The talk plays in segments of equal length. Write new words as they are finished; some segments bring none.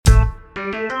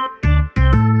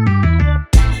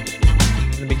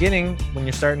beginning, when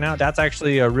you're starting out, that's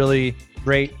actually a really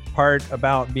great part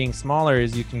about being smaller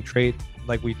is you can create,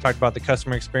 like we talked about the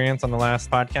customer experience on the last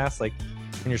podcast, like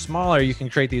when you're smaller, you can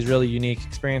create these really unique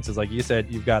experiences. Like you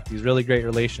said, you've got these really great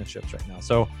relationships right now.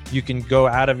 So you can go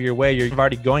out of your way. You're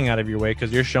already going out of your way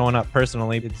because you're showing up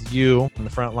personally. It's you on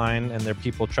the front line and their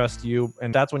people trust you.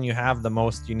 And that's when you have the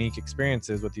most unique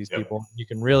experiences with these people. You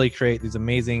can really create these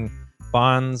amazing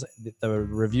bonds. The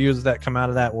reviews that come out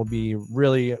of that will be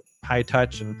really high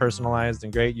touch and personalized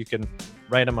and great. You can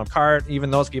write them a card.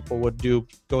 Even those people would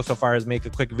go so far as make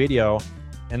a quick video.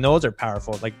 And those are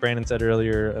powerful. Like Brandon said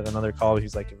earlier at another call,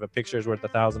 he's like, if a picture is worth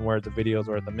 1,000 words, a video is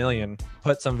worth 1,000,000.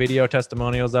 Put some video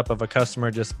testimonials up of a customer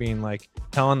just being like,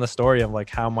 telling the story of like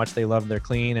how much they love their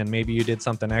clean. And maybe you did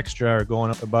something extra or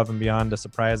going up above and beyond to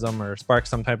surprise them or spark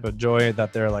some type of joy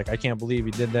that they're like, I can't believe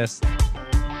you did this.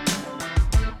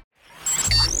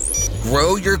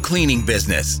 Grow your cleaning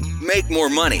business. Make more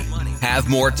money. Have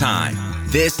more time.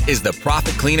 This is the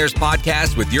Profit Cleaners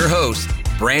Podcast with your hosts,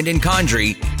 Brandon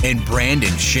Condry and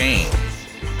Brandon Shane.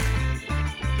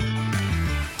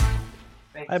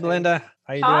 Hi, Belinda.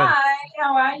 How you doing? Hi,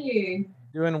 how are you?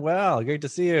 Doing well. Great to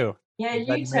see you. Yeah,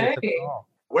 you too.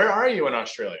 Where are you in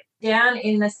Australia? Down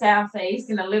in the southeast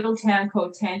in a little town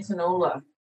called Tantanoola.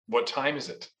 What time is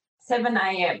it? 7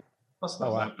 a.m. That's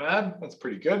not that bad. That's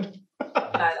pretty good.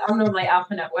 I'm normally up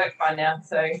and at work by now,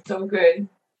 so it's all good.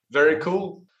 Very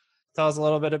cool. Tell us a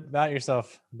little bit about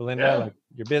yourself, Belinda, like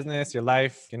your business, your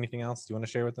life, anything else you want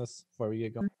to share with us before we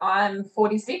get going? I'm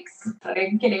 46, so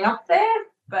getting up there.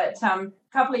 But a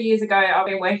couple of years ago, I've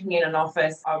been working in an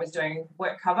office. I was doing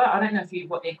work cover. I don't know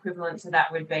what the equivalent to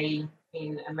that would be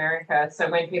in America. So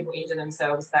when people injure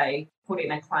themselves, they put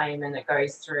in a claim and it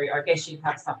goes through. I guess you'd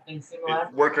have something similar.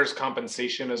 Workers'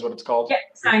 compensation is what it's called? Yeah,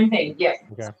 same thing. Yeah.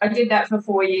 Okay. I did that for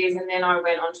 4 years and then I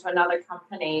went on to another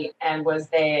company and was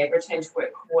their return to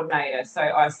work coordinator. So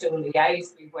I still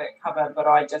liaised with work cover, but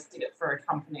I just did it for a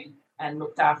company and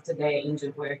looked after their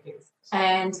injured workers.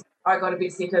 And I got a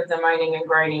bit sick of the moaning and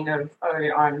groaning of,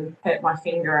 I'm hurt my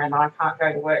finger and I can't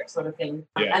go to work sort of thing.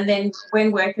 Yeah. And then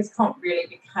when workers' comp really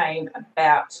became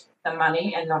about the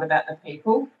money and not about the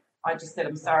people, I just said,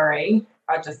 I'm sorry,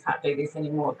 I just can't do this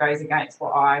anymore. It goes against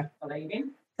what I believe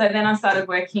in. So then I started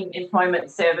working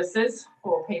employment services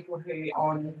for people who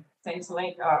on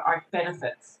Centrelink are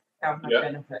benefits, government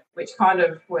benefit, which kind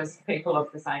of was people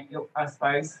of the same ilk, I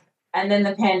suppose. And then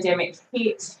the pandemic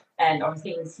hit. And on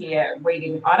things here,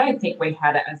 I don't think we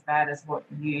had it as bad as what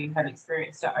you have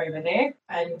experienced it over there.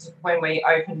 And when we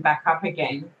opened back up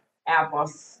again, our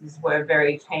bosses were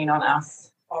very keen on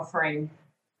us offering,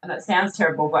 and it sounds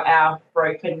terrible, but our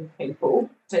broken people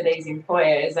to these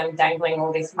employers and dangling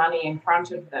all this money in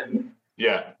front of them.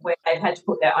 Yeah. Where they had to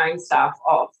put their own staff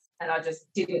off. And I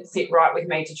just didn't sit right with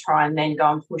me to try and then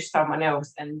go and push someone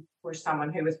else and push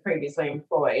someone who was previously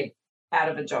employed out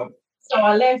of a job. So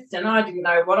I left and I didn't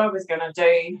know what I was going to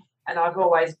do. And I've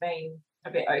always been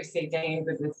a bit OCD and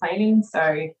good with cleaning.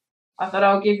 So I thought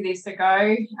I'll give this a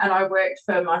go. And I worked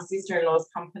for my sister-in-law's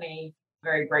company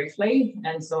very briefly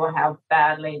and saw how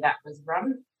badly that was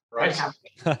run. Right.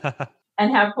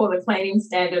 And how poor the cleaning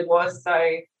standard was. So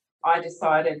I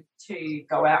decided to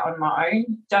go out on my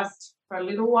own just for a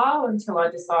little while until I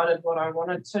decided what I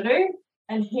wanted to do.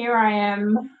 And here I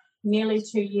am nearly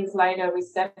 2 years later with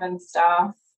 7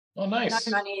 staff. Oh, nice.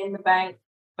 No money in the bank,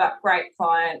 but great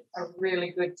client, a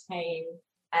really good team,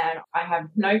 and I have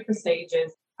no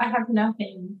procedures. I have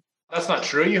nothing. That's not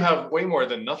true. You have way more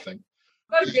than nothing.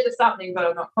 I've got a bit of something, but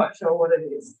I'm not quite sure what it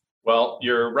is. Well,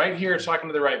 you're right here talking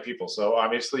to the right people. So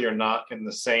obviously you're not in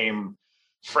the same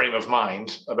frame of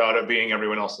mind about it being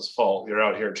everyone else's fault. You're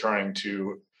out here trying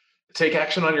to take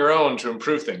action on your own to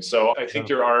improve things. So I think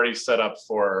you're already set up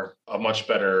for a much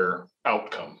better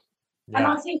outcome. Yeah. And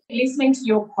I think listening to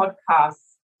your podcast,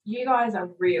 you guys are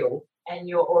real and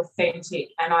you're authentic.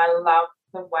 And I love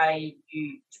the way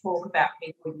you talk about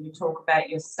people, you talk about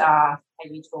your staff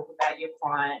and you talk about your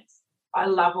clients. I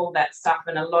love all that stuff.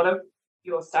 And a lot of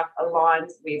your stuff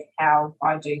aligns with how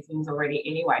I do things already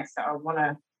anyway. So I want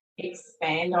to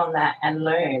expand on that and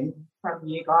learn from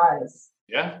you guys.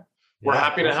 Yeah, we're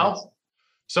happy to help.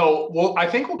 So, I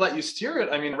think we'll let you steer it.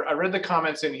 I mean, I read the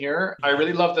comments in here. I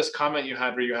really love this comment you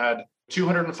had where you had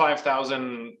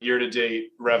 205,000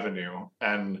 year-to-date revenue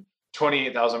and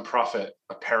 28,000 profit,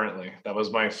 apparently. That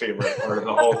was my favorite part of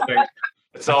the whole thing.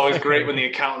 It's always great when the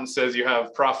accountant says you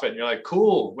have profit and you're like,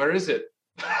 cool, where is it?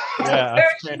 Yeah,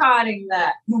 very hiding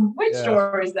that. Which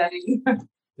drawer is that in?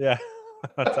 Yeah,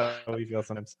 that's how we feel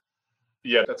sometimes.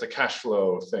 Yeah, that's a cash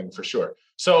flow thing for sure.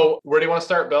 So where do you want to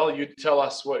start, Belle? You tell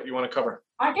us what you want to cover.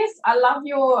 I guess I love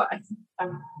your,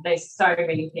 there's so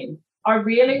many things. I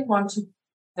really want to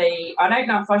be, I don't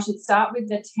know if I should start with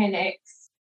the 10X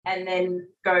and then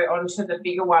go on to the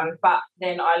bigger one. But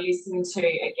then I listened to,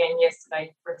 again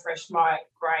yesterday, refresh my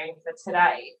brain for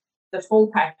today, the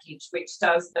full package, which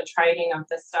does the training of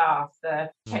the staff, the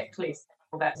checklist,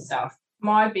 all that stuff.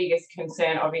 My biggest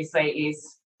concern, obviously,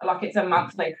 is like it's a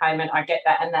monthly payment. I get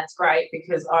that, and that's great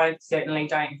because I certainly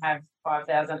don't have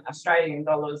 5,000 Australian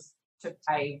dollars to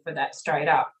pay for that straight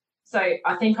up. So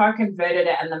I think I converted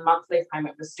it, and the monthly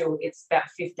payment was still, it's about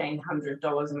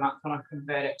 $1,500 a month when I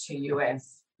convert it to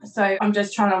US. So I'm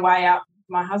just trying to weigh up.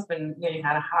 My husband nearly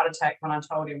had a heart attack when I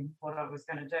told him what I was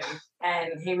going to do.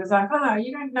 And he was like, oh,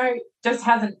 you don't know, just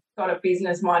hasn't got a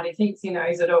business mind. He thinks he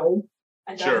knows it all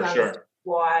and doesn't understand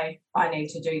why I need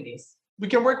to do this. We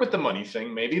can work with the money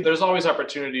thing. Maybe there's always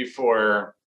opportunity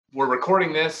for, we're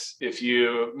recording this. If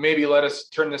you maybe let us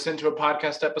turn this into a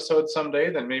podcast episode someday,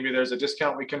 then maybe there's a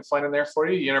discount we can find in there for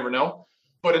you. You never know.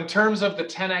 But in terms of the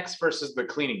 10X versus the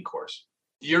cleaning course,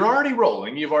 you're already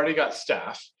rolling. You've already got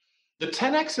staff. The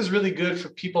 10X is really good for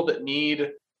people that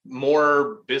need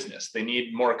more business. They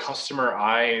need more customer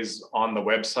eyes on the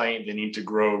website. They need to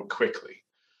grow quickly.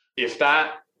 If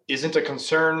that isn't a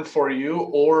concern for you,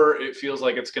 or it feels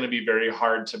like it's going to be very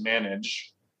hard to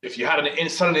manage, if you had a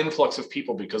sudden influx of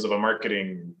people because of a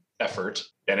marketing effort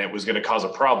and it was going to cause a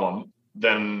problem,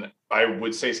 then I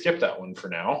would say skip that one for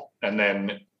now and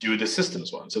then do the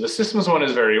systems one. So the systems one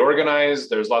is very organized.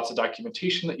 There's lots of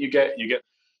documentation that you get. You get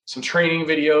some training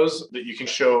videos that you can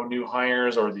show new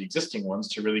hires or the existing ones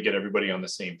to really get everybody on the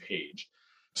same page.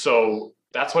 So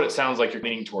that's what it sounds like you're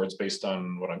leaning towards based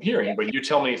on what I'm hearing, but you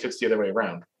tell me if it's the other way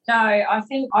around. No, I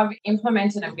think I've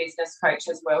implemented a business coach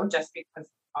as well, just because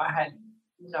I had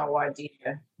no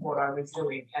idea what I was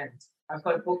doing. And I've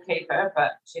got a bookkeeper,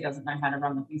 but she doesn't know how to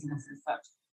run the business as such.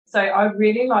 So I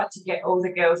really like to get all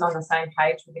the girls on the same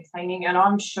page with the cleaning, and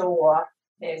I'm sure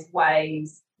there's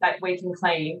ways that we can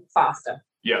clean faster.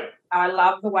 Yeah. I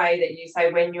love the way that you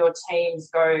say when your teams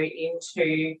go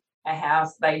into a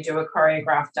house, they do a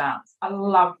choreographed dance. I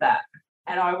love that.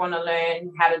 And I want to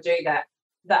learn how to do that.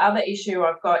 The other issue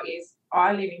I've got is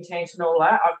I live in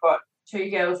Tantanoola. I've got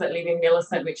 2 girls that live in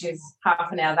Millicent, which is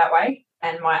half an hour that way,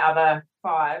 and my other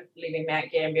 5 live in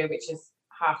Mount Gambier, which is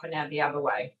half an hour the other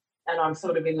way. And I'm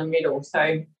sort of in the middle.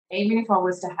 So even if I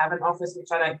was to have an office, which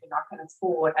I don't think I can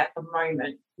afford at the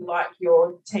moment, like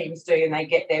your teams do, and they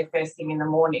get there first thing in the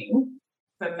morning,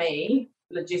 for me,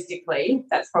 logistically,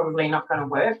 that's probably not going to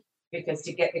work, because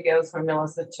to get the girls from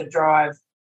Millicent to drive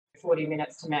 40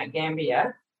 minutes to Mount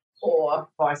Gambier or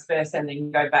vice versa and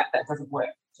then go back, that doesn't work.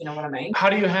 Do you know what I mean? How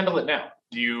do you handle it now?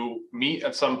 Do you meet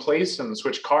at some place and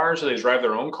switch cars, or they drive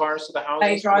their own cars to the house?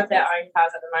 They drive their own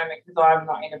cars at the moment because I'm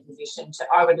not in a position to.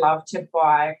 I would love to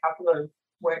buy a couple of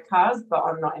work cars, but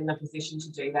I'm not in the position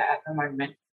to do that at the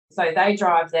moment. So they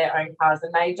drive their own cars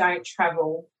and they don't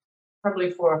travel probably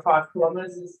 4 or 5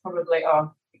 kilometres. Is probably,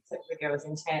 except for girls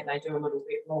in Tant, they do a little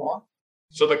bit more.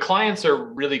 So the clients are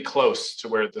really close to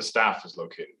where the staff is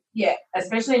located. Yeah,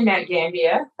 especially in Mount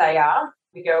Gambier, they are.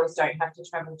 The girls don't have to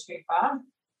travel too far.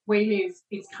 We live,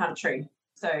 it's country,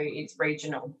 so it's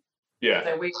regional. Yeah.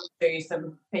 So we do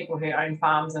some people who own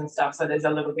farms and stuff, so there's a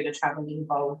little bit of travel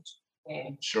involved there.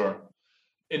 Sure.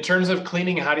 In terms of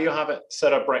cleaning, how do you have it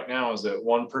set up right now? Is it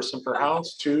 1 person per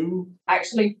house, 2?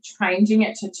 Actually changing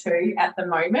it to 2 at the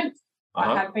moment.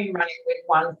 I have been running with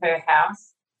 1 per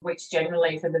house, which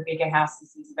generally for the bigger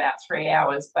houses is about 3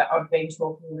 hours, but I've been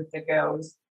talking with the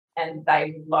girls and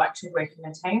they would like to work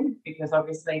in a team because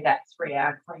obviously that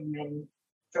 3-hour clean then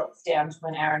drops down to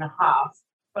 1.5 hours.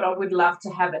 But I would love to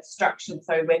have it structured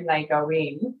so when they go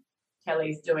in,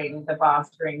 Kelly's doing the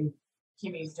bathroom,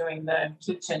 Kimmy's doing the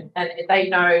kitchen, and they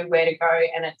know where to go,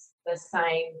 and it's the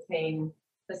same thing,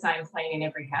 the same clean in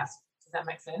every house. Does that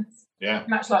make sense? Yeah.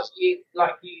 Much like you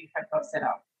have got set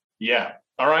up. Yeah.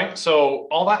 All right. So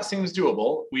all that seems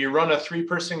doable. We run a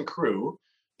 3-person crew.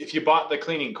 If you bought the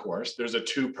cleaning course, there's a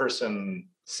 2-person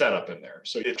setup in there.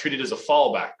 So it's treated as a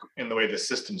fallback in the way the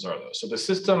systems are, though. So the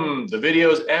system, the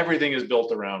videos, everything is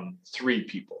built around 3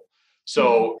 people.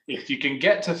 So if you can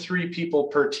get to 3 people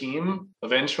per team,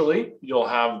 eventually you'll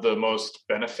have the most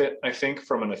benefit, I think,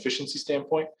 from an efficiency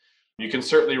standpoint. You can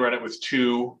certainly run it with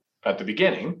 2 at the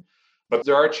beginning, but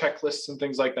there are checklists and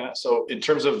things like that. So in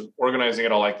terms of organizing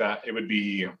it all like that, it would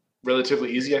be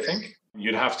relatively easy, I think.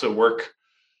 You'd have to work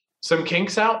some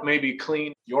kinks out, maybe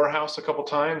clean your house a couple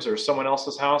times or someone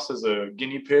else's house as a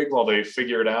guinea pig while they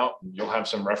figure it out. You'll have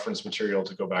some reference material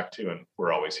to go back to, and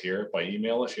we're always here by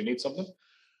email if you need something.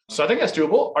 So I think that's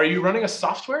doable. Are you running a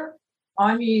software?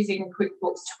 I'm using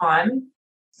QuickBooks Time.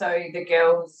 So the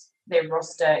girls, their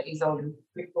roster is on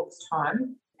QuickBooks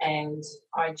Time. and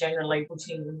I generally put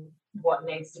in what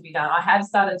needs to be done. I have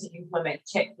started to implement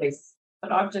checklists,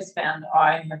 but I've just found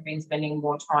I have been spending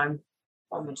more time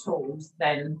on the tools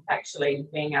than actually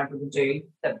being able to do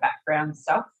the background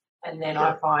stuff. And then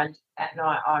I find at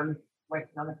night I'm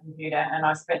working on the computer, and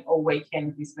I spent all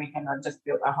weekend this weekend. I just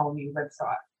built a whole new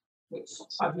website, which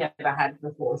I've never had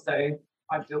before. So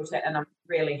I built it and I'm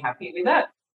really happy with it.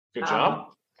 Good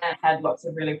job. And had lots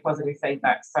of really positive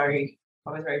feedback. So I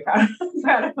was very proud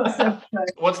of myself. So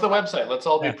What's the website? Let's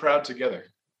all be proud together.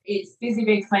 it's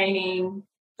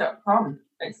busybeecleaning.com.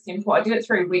 It's simple. I did it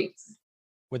through Wix.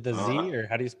 With the Z, or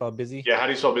how do you spell busy? Yeah, how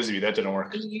do you spell busy? That didn't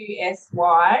work.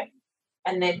 BUSY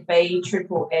and then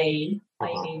BEEE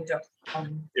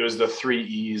cleaning.com. It was the 3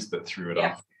 E's that threw it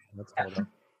off. That's cool.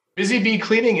 Busy Bee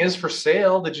Cleaning is for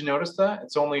sale. Did you notice that?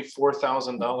 It's only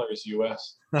 $4,000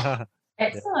 US.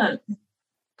 Excellent.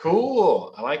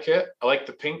 Cool. I like it. I like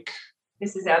the pink.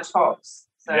 This is our tops.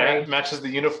 So Yeah, it matches the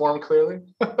uniform clearly.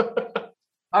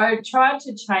 I tried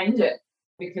to change it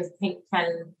because pink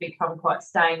can become quite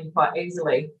stained quite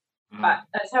easily. But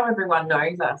that's how everyone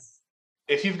knows us.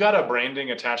 If you've got a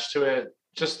branding attached to it,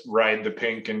 just ride the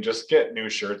pink and just get new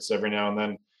shirts every now and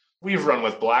then. We've run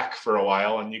with black for a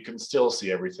while and you can still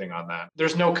see everything on that.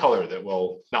 There's no color that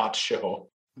will not show.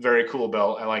 Very cool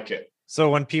belt. I like it.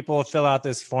 So when people fill out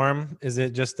this form, is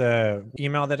it just a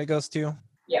email that it goes to?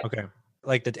 Yeah. Okay.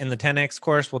 Like in the 10X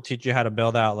course, we'll teach you how to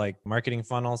build out like marketing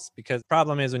funnels, because the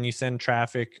problem is when you send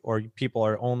traffic, or people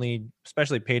are only,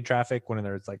 especially paid traffic, when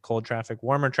there's like cold traffic,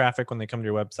 warmer traffic, when they come to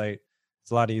your website,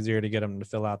 it's a lot easier to get them to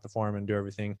fill out the form and do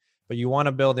everything. But you want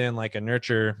to build in like a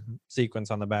nurture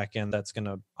sequence on the back end that's going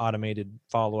to automated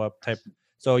follow up type.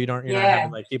 So you're not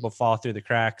having like people fall through the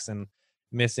cracks and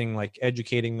missing, like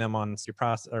educating them on your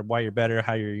process or why you're better,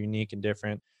 how you're unique and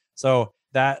different. So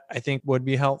that I think would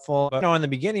be helpful. But in the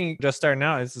beginning, just starting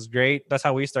out, this is great. That's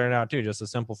how we started out too, just a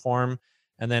simple form.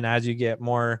 And then as you get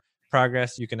more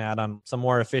progress, you can add on some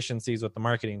more efficiencies with the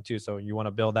marketing too. So you want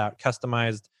to build out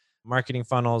customized marketing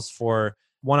funnels for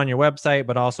one on your website,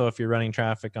 but also if you're running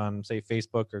traffic on, say,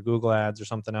 Facebook or Google Ads or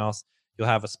something else, you'll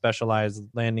have a specialized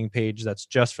landing page that's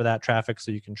just for that traffic,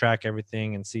 so you can track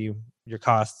everything and see your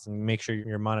costs and make sure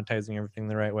you're monetizing everything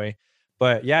the right way.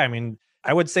 But yeah, I mean,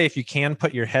 I would say if you can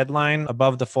put your headline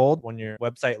above the fold when your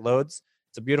website loads,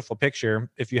 it's a beautiful picture.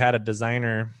 If you had a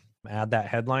designer add that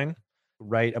headline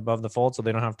right above the fold so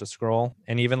they don't have to scroll,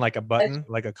 and even like a button,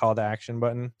 like a call to action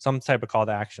button, some type of call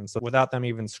to action. So without them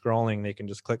even scrolling, they can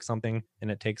just click something and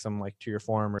it takes them like to your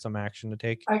form or some action to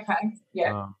take. Okay.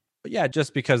 Yeah. But yeah,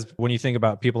 just because when you think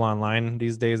about people online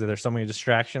these days, there's so many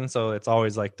distractions. So it's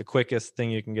always like the quickest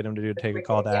thing you can get them to do to take a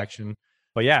call to action.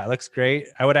 But yeah, it looks great.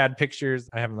 I would add pictures.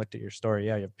 I haven't looked at your story.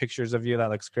 Yeah, you have pictures of you.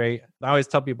 That looks great. I always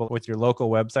tell people with your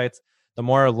local websites, the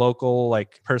more local,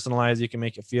 like personalized you can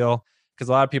make it feel. Because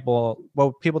a lot of people,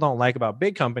 what people don't like about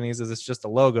big companies is it's just a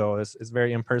logo. It's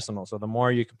very impersonal. So the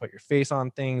more you can put your face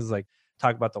on things, like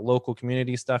talk about the local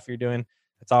community stuff you're doing,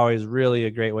 it's always really a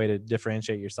great way to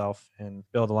differentiate yourself and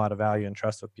build a lot of value and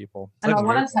trust with people. And I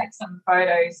want to take some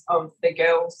photos of the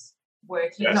girls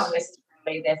working, not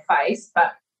necessarily their face,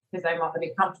 but because they might not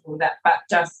be comfortable with that, but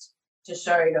just to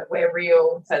show that we're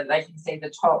real so that they can see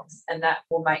the tops, and that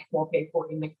will make more people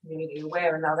in the community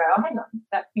aware, and they'll go, oh, hang on,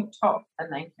 that pink top,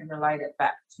 and they can relate it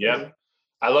back to you.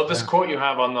 I love this quote you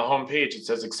have on the homepage. It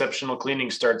says, exceptional cleaning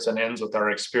starts and ends with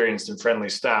our experienced and friendly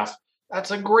staff.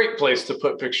 That's a great place to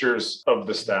put pictures of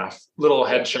the staff, little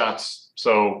headshots.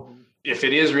 So if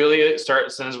it is really it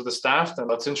starts and ends with the staff, then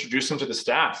let's introduce them to the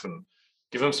staff and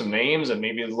give them some names and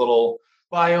maybe a little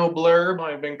bio blurb.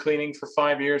 I've been cleaning for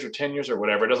 5 years or 10 years or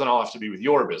whatever. It doesn't all have to be with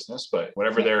your business, but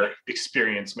whatever their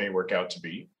experience may work out to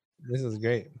be. This is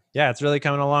great. Yeah, it's really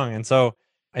coming along. And so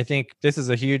I think this is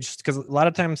a huge, because a lot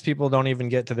of times people don't even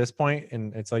get to this point,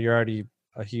 and so you're already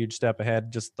a huge step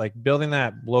ahead. Just like building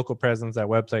that local presence, that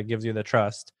website gives you the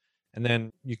trust. And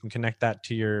then you can connect that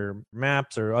to your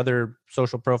maps or other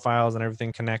social profiles, and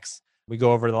everything connects. We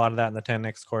go over a lot of that in the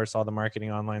 10X course, all the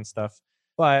marketing online stuff.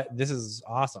 But this is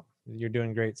awesome. You're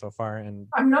doing great so far. And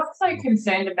I'm not so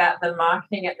concerned about the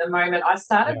marketing at the moment. I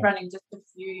started running just a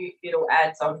few little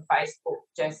ads on Facebook.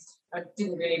 I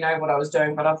didn't really know what I was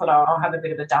doing, but I thought I'll have a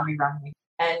bit of a dummy run with.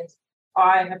 And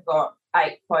I have got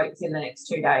 8 quotes in the next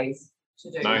 2 days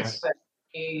to do for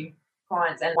new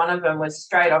clients. And one of them was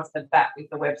straight off the bat with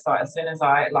the website. As soon as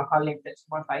I linked it to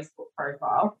my Facebook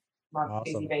profile, my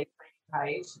Busy Bee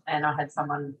page, and I had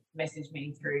someone message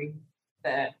me through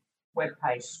the web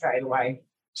page straight away.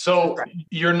 So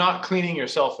you're not cleaning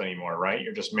yourself anymore, right?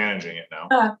 You're just managing it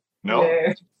now. No?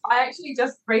 Yeah. I actually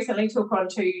just recently took on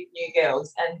 2 new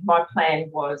girls, and my plan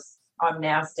was I'm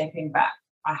now stepping back.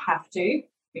 I have to,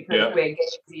 because we're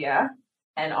busier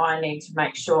and I need to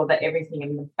make sure that everything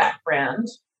in the background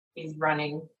is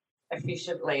running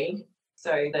efficiently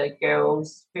so the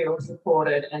girls feel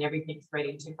supported and everything's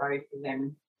ready to go for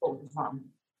them all the time.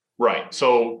 Right.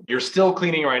 So you're still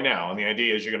cleaning right now, and the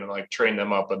idea is you're going to like train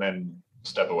them up and then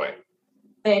step away.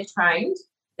 They're trained.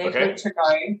 They're good to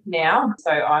go now.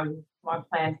 So my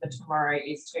plan for tomorrow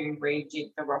is to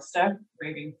rejig the roster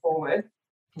moving forward.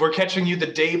 We're catching you the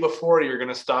day before you're going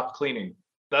to stop cleaning.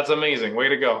 That's amazing. Way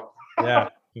to go. Yeah.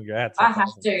 Congrats. I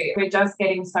have to. We're just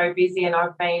getting so busy, and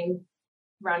I've been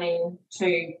running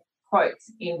 2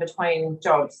 quotes in between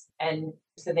jobs, and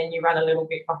so then you run a little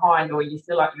bit behind or you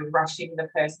feel like you're rushing the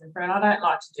person through, and I don't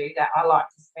like to do that. I like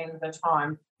to spend the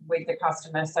time with the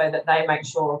customer so that they make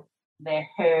sure they're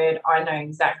heard. I know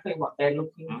exactly what they're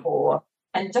looking for,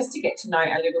 and just to get to know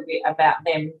a little bit about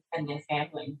them and their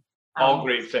family. All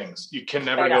great things. You can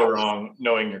never go wrong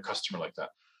knowing your customer like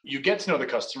that. You get to know the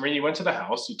customer, you went to the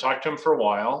house, you talked to them for a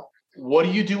while. What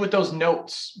do you do with those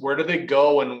notes? Where do they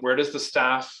go, and where does the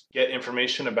staff get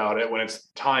information about it when it's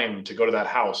time to go to that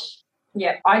house?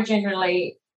 Yeah,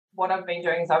 what I've been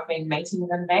doing is I've been meeting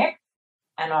them there,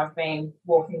 and I've been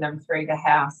walking them through the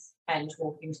house and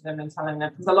talking to them and telling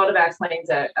them, because a lot of our cleans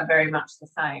are very much the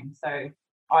same. So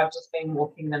I've just been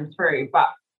walking them through, but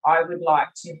I would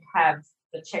like to have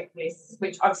the checklists,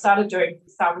 which I've started doing for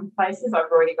some places. I've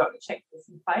already got the checklist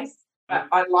in place, but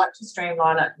I'd like to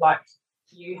streamline it like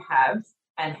you have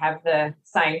and have the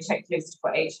same checklist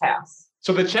for each house.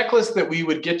 So the checklist that we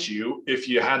would get you if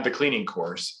you had the cleaning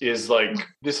course is like,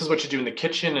 this is what you do in the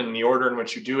kitchen and the order in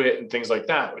which you do it and things like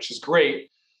that, which is great.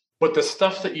 But the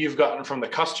stuff that you've gotten from the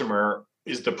customer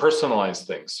is the personalized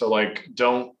things. So like,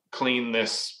 don't clean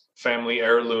this family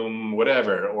heirloom,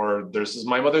 whatever, or this is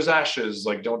my mother's ashes,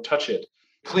 like don't touch it.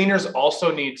 Cleaners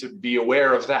also need to be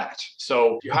aware of that.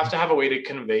 So you have to have a way to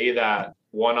convey that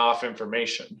one-off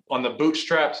information. On the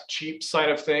bootstrapped cheap side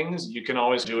of things, you can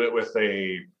always do it with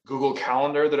a Google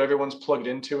Calendar that everyone's plugged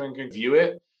into and can view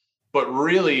it. But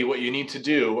really what you need to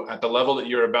do at the level that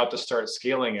you're about to start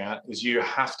scaling at is you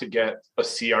have to get a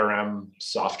CRM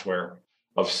software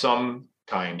of some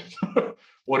kind,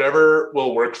 whatever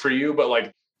will work for you. But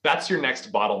like, that's your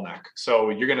next bottleneck. So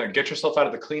you're going to get yourself out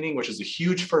of the cleaning, which is a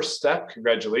huge first step.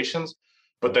 Congratulations.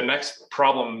 But the next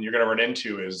problem you're going to run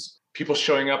into is people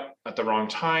showing up at the wrong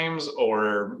times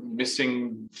or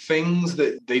missing things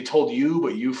that they told you,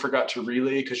 but you forgot to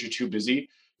relay because you're too busy.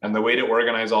 And the way to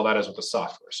organize all that is with the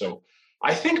software. So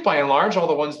I think by and large, all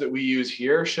the ones that we use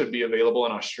here should be available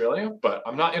in Australia, but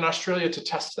I'm not in Australia to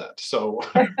test that. So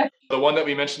the one that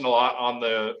we mentioned a lot on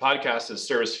the podcast is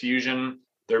Service Fusion.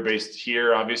 They're based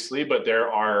here, obviously, but there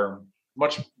are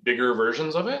much bigger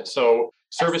versions of it. So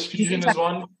Service Fusion is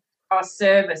one. Oh,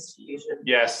 Service Fusion.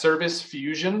 Yeah, Service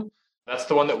Fusion. That's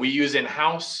the one that we use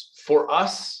in-house. For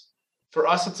us,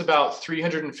 it's about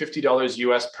 $350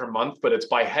 US per month, but it's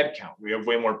by head count. We have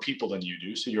way more people than you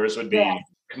do, so yours would be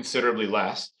considerably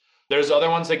less. There's other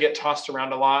ones that get tossed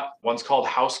around a lot. One's called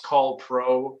House Call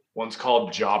Pro. One's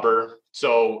called Jobber.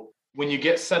 So when you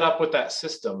get set up with that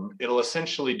system, it'll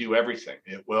essentially do everything.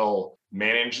 It will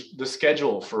manage the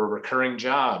schedule for a recurring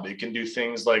job. It can do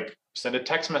things like send a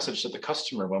text message to the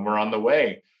customer when we're on the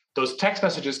way. Those text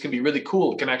messages can be really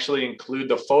cool. It can actually include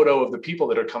the photo of the people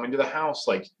that are coming to the house.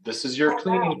 Like, this is your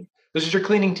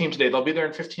cleaning team today. They'll be there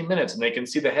in 15 minutes and they can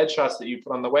see the headshots that you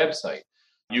put on the website.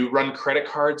 You run credit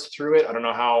cards through it. I don't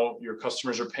know how your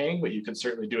customers are paying, but you can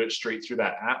certainly do it straight through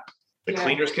that app. The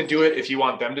cleaners can do it if you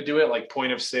want them to do it, like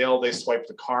point of sale, they swipe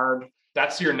the card.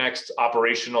 That's your next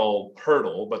operational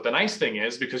hurdle. But the nice thing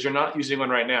is, because you're not using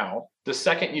one right now, the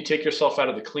second you take yourself out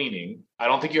of the cleaning, I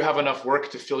don't think you have enough work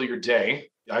to fill your day.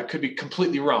 I could be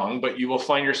completely wrong, but you will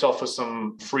find yourself with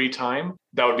some free time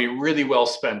that would be really well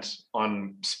spent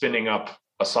on spinning up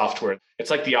a software. It's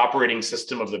like the operating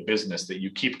system of the business that you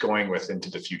keep going with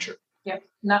into the future. Yep.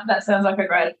 No, that sounds like a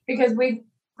great, because with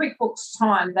QuickBooks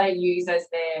Time, they use as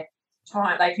their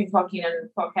time. They can clock in and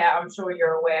clock out. I'm sure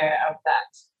you're aware of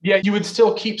that. Yeah, you would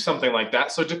still keep something like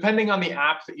that. So depending on the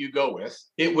app that you go with,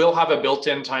 it will have a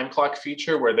built-in time clock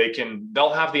feature where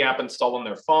they'll have the app installed on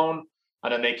their phone,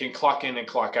 and then they can clock in and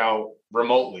clock out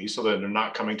remotely so that they're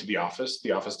not coming to the office.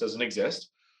 The office doesn't exist.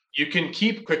 You can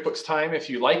keep QuickBooks Time if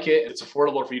you like it. It's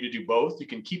affordable for you to do both. You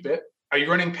can keep it. Are you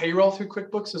running payroll through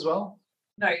QuickBooks as well?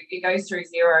 No, it goes through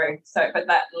Xero. But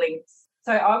that links.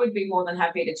 So I would be more than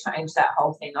happy to change that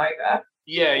whole thing over.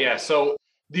 Yeah. So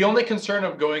the only concern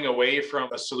of going away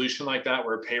from a solution like that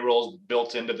where payroll is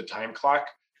built into the time clock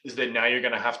is that now you're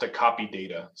going to have to copy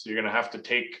data. So you're going to have to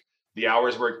take the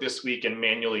hours worked this week and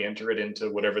manually enter it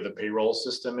into whatever the payroll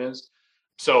system is.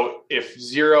 So if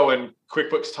Xero and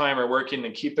QuickBooks Time are working,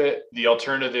 then keep it. The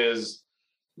alternative is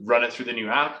run it through the new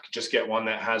app, just get one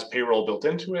that has payroll built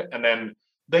into it. And then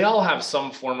they all have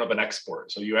some form of an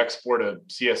export. So you export a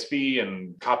CSV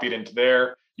and copy it into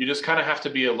there. You just kind of have to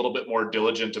be a little bit more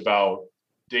diligent about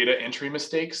data entry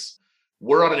mistakes.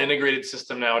 We're on an integrated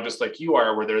system now, just like you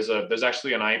are, where there's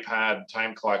actually an iPad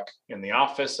time clock in the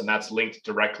office, and that's linked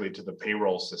directly to the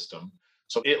payroll system.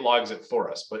 So it logs it for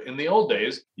us. But in the old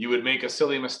days, you would make a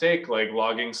silly mistake like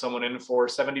logging someone in for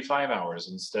 75 hours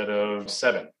instead of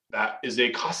 7. That is a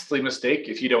costly mistake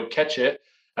if you don't catch it.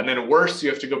 And then worse, you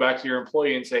have to go back to your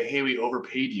employee and say, hey, we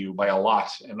overpaid you by a lot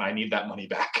and I need that money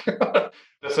back.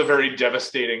 That's a very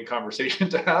devastating conversation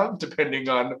to have, depending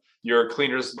on your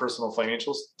cleaner's personal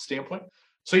financial standpoint.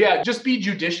 So yeah, just be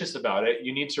judicious about it.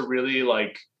 You need to really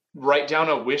write down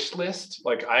a wish list.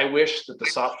 Like, I wish that the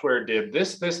software did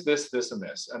this, this, this, this, and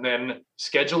this. And then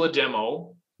schedule a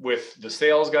demo with the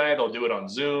sales guy. They'll do it on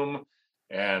Zoom.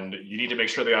 And you need to make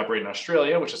sure they operate in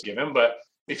Australia, which is given. But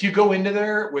if you go into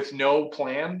there with no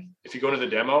plan, if you go into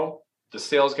the demo, the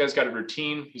sales guy's got a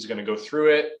routine. He's going to go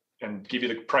through it and give you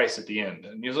the price at the end.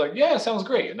 And he's like, yeah, sounds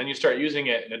great. And then you start using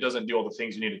it and it doesn't do all the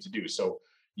things you need it to do. So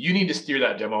you need to steer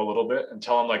that demo a little bit and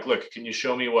tell them, like, look, can you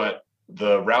show me what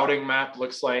the routing map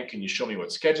looks like? Can you show me what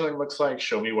scheduling looks like?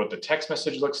 Show me what the text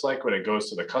message looks like when it goes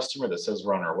to the customer that says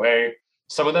we're on our way.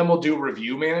 Some of them will do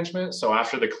review management. So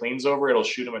after the clean's over, it'll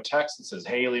shoot them a text that says,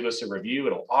 hey, leave us a review.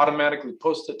 It'll automatically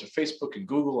post it to Facebook and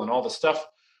Google and all the stuff.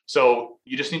 So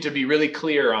you just need to be really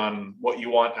clear on what you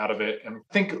want out of it and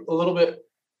think a little bit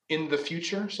in the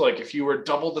future. So like, if you were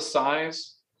double the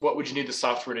size, what would you need the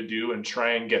software to do, and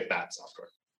try and get that software?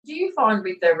 Do you find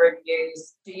with the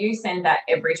reviews, do you send that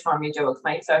every time you do a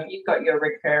clean? So if you've got your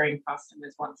recurring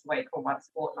customers once a week or once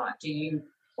a fortnight, do you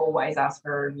always ask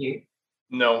for a review?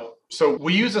 No. So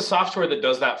we use a software that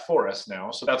does that for us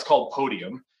now. So that's called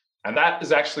Podium. And that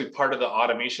is actually part of the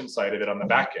automation side of it on the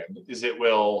back end, is it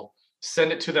will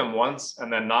send it to them once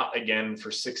and then not again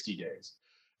for 60 days.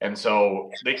 And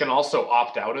so they can also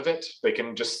opt out of it. They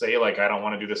can just say, like, I don't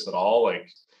want to do this at all. Like,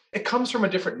 it comes from a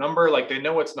different number. Like, they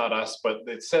know it's not us, but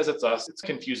it says it's us. It's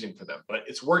confusing for them, but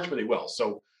it's worked really well.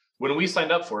 So when we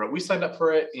signed up for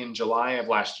it in July of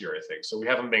last year, I think. So we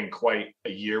haven't been quite a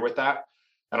year with that.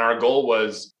 And our goal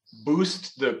was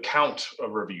boost the count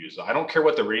of reviews. I don't care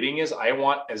what the rating is. I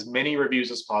want as many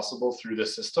reviews as possible through the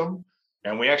system.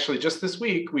 And we actually, just this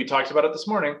week, we talked about it this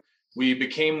morning, we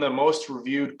became the most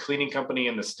reviewed cleaning company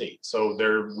in the state. So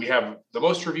we have the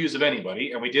most reviews of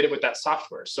anybody, and we did it with that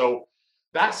software. So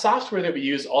that software that we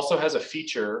use also has a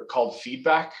feature called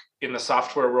feedback. In the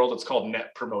software world, it's called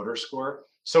Net Promoter Score.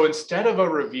 So instead of a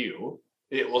review,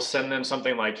 it will send them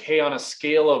something like, hey, on a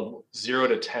scale of 0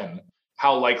 to 10,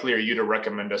 how likely are you to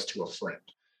recommend us to a friend?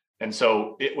 And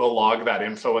so it will log that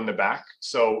info in the back.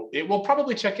 So it will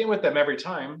probably check in with them every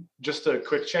time, just a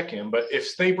quick check-in. But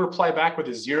if they reply back with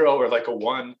a 0 or like a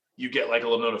 1, you get like a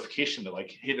little notification that,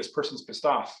 like, hey, this person's pissed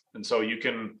off. And so you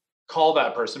can call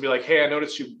that person and be like, hey, I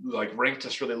noticed you like ranked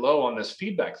us really low on this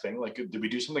feedback thing. Like, did we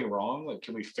do something wrong? Like,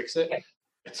 can we fix it? Okay.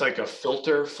 It's like a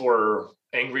filter for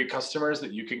angry customers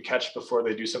that you can catch before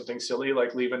they do something silly,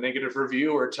 like leave a negative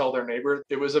review or tell their neighbor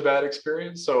it was a bad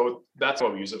experience. So that's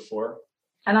what we use it for.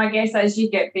 And I guess as you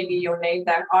get bigger, you'll need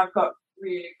that. I've got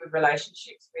really good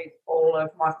relationships with all of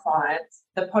my clients.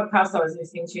 The podcast I was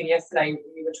listening to yesterday,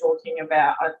 we were talking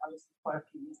about, I listened to quite a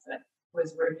few yesterday,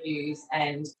 was reviews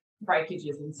and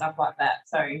breakages and stuff like that.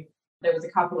 So there was a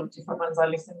couple of different ones I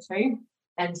listened to.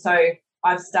 And so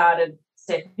I've started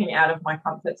stepping out of my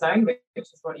comfort zone, which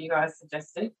is what you guys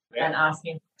suggested, and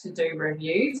asking to do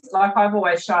reviews. Like, I've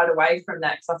always shied away from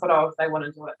that because I thought, if they want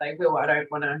to do it, they will. I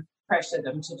don't want to pressure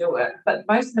them to do it. But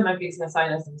most of them are business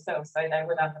owners themselves, so they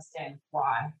would understand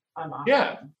why I'm asking.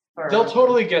 Yeah, they'll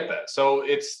totally get that. So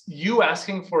it's you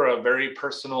asking for a very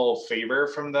personal favor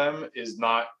from them is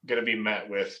not going to be met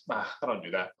with, I don't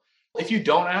do that. If you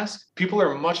don't ask, people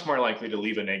are much more likely to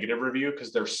leave a negative review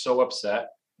because they're so upset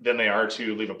than they are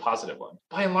to leave a positive one.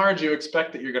 By and large, you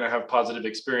expect that you're going to have positive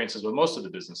experiences with most of the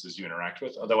businesses you interact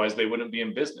with. Otherwise, they wouldn't be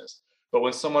in business. But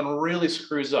when someone really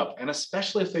screws up, and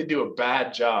especially if they do a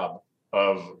bad job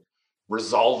of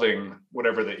resolving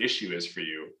whatever the issue is for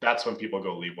you, that's when people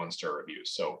go leave 1-star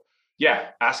reviews. So yeah,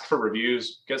 ask for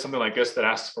reviews. Get something like this that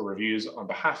asks for reviews on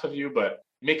behalf of you, but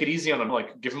make it easy on them.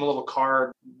 Like, give them a little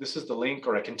card. This is the link,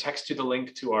 or I can text you the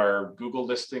link to our Google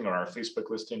listing or our Facebook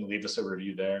listing. Leave us a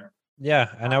review there. Yeah.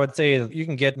 And I would say you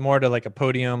can get more to like a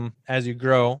Podium as you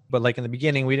grow. But like in the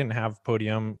beginning, we didn't have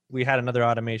Podium. We had another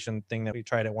automation thing that we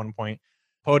tried at one point.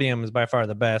 Podium is by far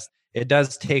the best. It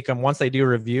does take them, once they do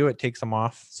review, it takes them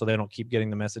off so they don't keep getting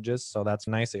the messages. So that's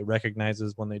nice. It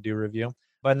recognizes when they do review.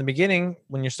 But in the beginning,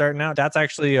 when you're starting out, that's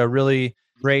actually a really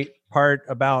great part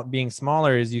about being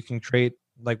smaller is you can create,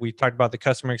 like we talked about the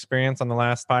customer experience on the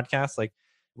last podcast. Like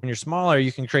when you're smaller,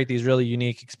 you can create these really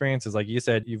unique experiences. Like you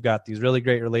said, you've got these really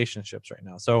great relationships right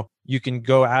now. So you can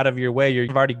go out of your way. You're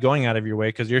already going out of your way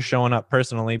because you're showing up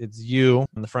personally. It's you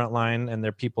on the front line and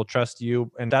their people trust you.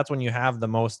 And that's when you have the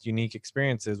most unique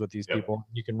experiences with these people.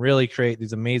 You can really create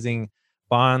these amazing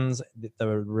bonds. The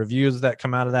reviews that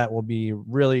come out of that will be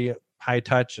really high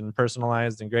touch and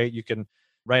personalized and great. You can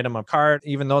write them a card.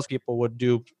 Even those people would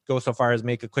go so far as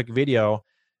make a quick video.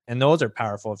 And those are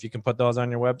powerful. If you can put those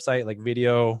on your website, like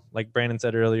video, like Brandon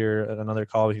said earlier at another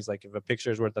call, he's like, if a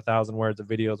picture is worth 1,000 words, a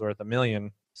video is worth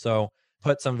 1,000,000. So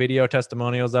put some video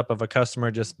testimonials up of a customer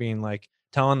just being like,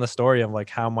 telling the story of like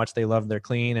how much they love their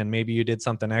clean. And maybe you did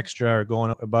something extra or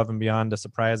going above and beyond to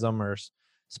surprise them or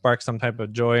spark some type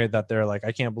of joy that they're like,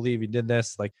 I can't believe you did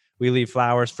this. Like we leave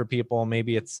flowers for people.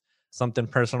 Maybe it's something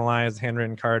personalized,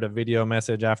 handwritten card, a video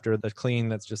message after the clean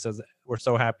that just says, we're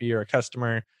so happy you're a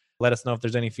customer. Let us know if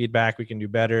there's any feedback we can do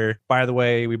better. By the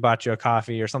way, we bought you a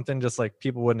coffee or something just like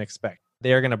people wouldn't expect.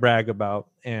 They're going to brag about.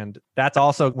 And that's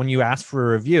also when you ask for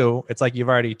a review, it's like you've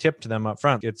already tipped them up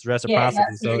front. It's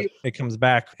reciprocity. So it comes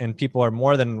back and people are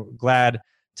more than glad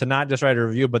to not just write a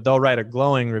review, but they'll write a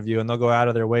glowing review and they'll go out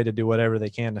of their way to do whatever they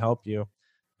can to help you.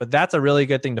 But that's a really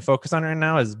good thing to focus on right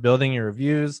now is building your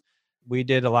reviews. We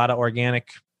did a lot of organic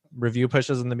review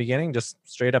pushes in the beginning, just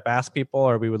straight up ask people,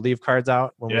 or we would leave cards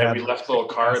out. When we left little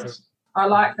cards. I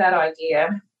like that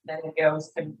idea. Then the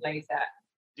girls can leave that.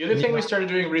 The other thing we started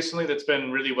doing recently that's been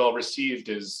really well received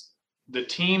is the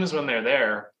teams, when they're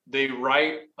there, they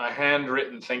write a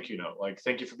handwritten thank you note. Like,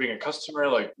 thank you for being a customer.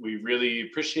 Like, we really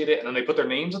appreciate it. And then they put their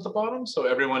names at the bottom. So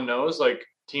everyone knows, like,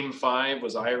 team 5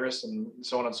 was Iris and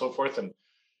so on and so forth. And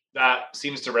that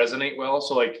seems to resonate well.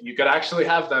 So like you could actually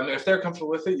have them, if they're comfortable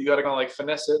with it, you got to kind of like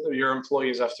finesse it. They're your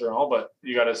employees after all, but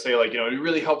you got to say like, it'd be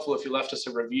really helpful if you left us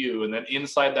a review. And then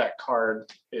inside that card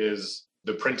is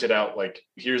the printed out, like,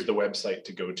 here's the website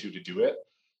to go to do it.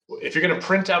 If you're going to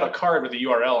print out a card with a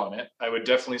URL on it, I would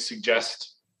definitely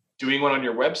suggest doing one on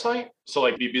your website. So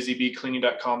like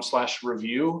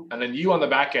bebusybeecleaning.com/review. And then you on the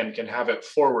back end can have it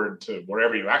forward to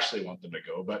wherever you actually want them to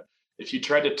go. But if you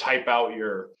try to type out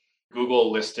your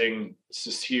Google listing, it's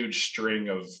this huge string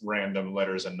of random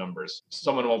letters and numbers.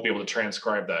 Someone won't be able to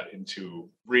transcribe that into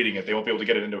reading it. They won't be able to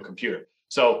get it into a computer.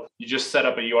 So you just set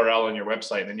up a URL on your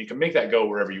website and then you can make that go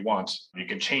wherever you want. You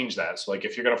can change that. So like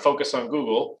if you're going to focus on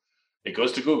Google, it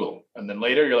goes to Google. And then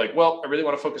later you're like, well, I really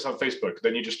want to focus on Facebook.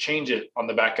 Then you just change it on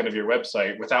the back end of your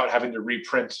website without having to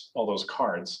reprint all those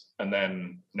cards. And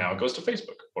then now it goes to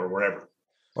Facebook or wherever.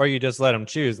 Or you just let them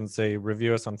choose and say,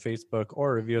 review us on Facebook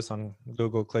or review us on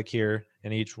Google, click here.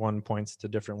 And each one points to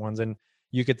different ones. And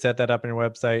you could set that up on your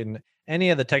website. And any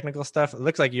of the technical stuff, it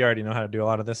looks like you already know how to do a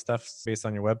lot of this stuff based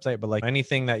on your website. But like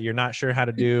anything that you're not sure how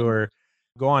to do, or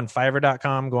go on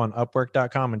Fiverr.com, go on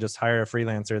Upwork.com and just hire a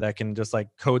freelancer that can just like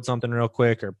code something real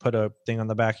quick or put a thing on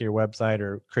the back of your website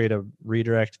or create a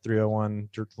redirect 301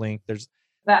 link. There's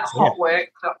that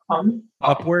hotwork.com.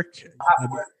 Upwork.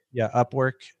 Yeah,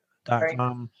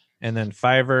 Upwork.com. And then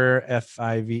Fiverr,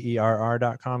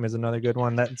 Fiverr.com is another good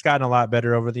one. That's gotten a lot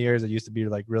better over the years. It used to be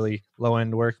like really low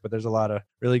end work, but there's a lot of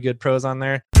really good pros on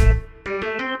there.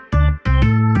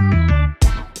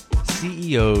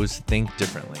 CEOs think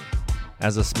differently.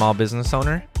 As a small business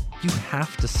owner, you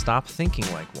have to stop thinking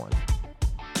like one.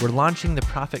 We're launching the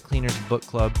Profit Cleaners Book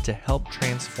Club to help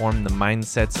transform the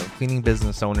mindsets of cleaning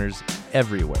business owners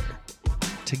everywhere.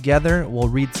 Together, we'll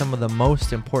read some of the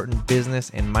most important business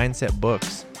and mindset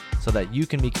books so that you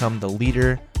can become the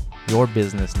leader your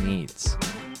business needs.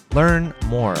 Learn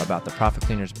more about the Profit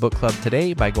Cleaners Book Club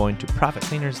today by going to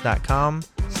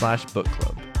profitcleaners.com/book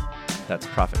club. That's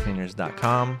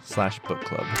profitcleaners.com/book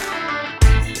club.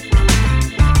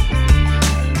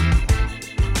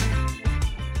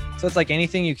 So it's like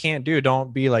anything you can't do,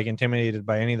 don't be like intimidated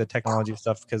by any of the technology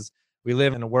stuff, because we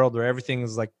live in a world where everything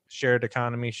is like shared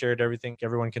economy, shared everything.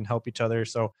 Everyone can help each other.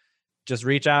 So just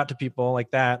reach out to people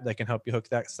like that can help you hook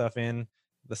that stuff in.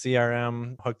 The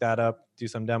CRM, hook that up, do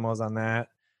some demos on that.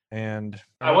 And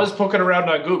I was poking around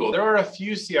on Google. There are a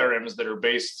few CRMs that are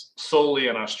based solely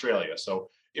in Australia. So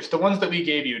if the ones that we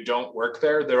gave you don't work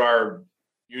there, there are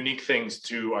unique things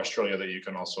to Australia that you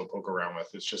can also poke around with.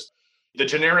 It's just the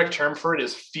generic term for it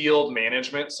is field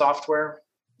management software.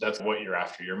 That's what you're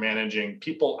after. You're managing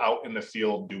people out in the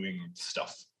field doing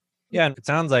stuff. Yeah, it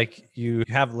sounds like you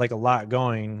have like a lot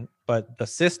going, but the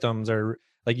systems are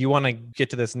like you want to get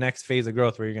to this next phase of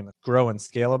growth where you're going to grow and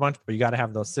scale a bunch, but you got to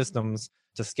have those systems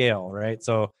to scale, right?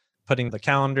 So putting the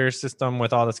calendar system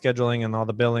with all the scheduling and all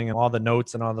the billing and all the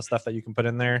notes and all the stuff that you can put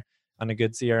in there on a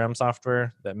good CRM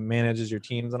software that manages your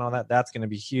teams and all that, that's going to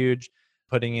be huge.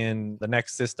 Putting in the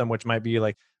next system, which might be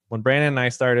like when Brandon and I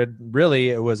started, really,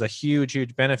 it was a huge,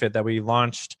 huge benefit that we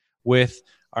launched with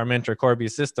our mentor Corby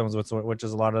systems, which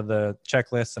is a lot of the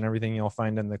checklists and everything you'll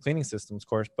find in the cleaning systems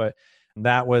course. But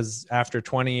that was after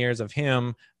 20 years of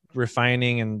him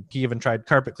refining, and he even tried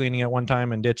carpet cleaning at one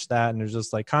time and ditched that. And it was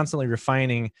just like constantly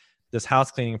refining this house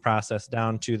cleaning process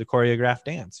down to the choreographed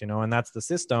dance, and that's the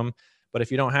system. But if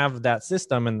you don't have that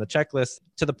system and the checklist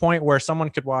to the point where someone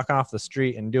could walk off the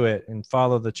street and do it and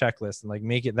follow the checklist and like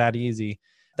make it that easy,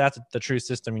 that's the true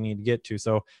system you need to get to.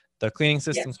 So the cleaning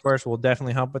systems course will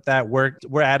definitely help with that.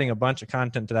 We're adding a bunch of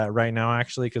content to that right now,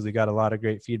 actually, because we got a lot of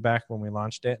great feedback when we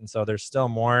launched it. And so there's still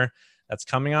more that's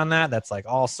coming on that. That's like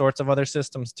all sorts of other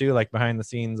systems too, like behind the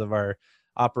scenes of our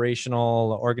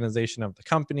operational organization of the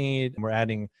company. And we're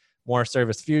adding more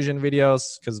Service Fusion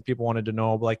videos because people wanted to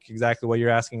know like exactly what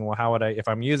you're asking. Well, how would I, if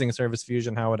I'm using Service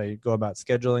Fusion, how would I go about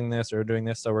scheduling this or doing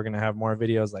this? So we're going to have more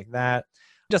videos like that,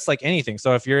 just like anything.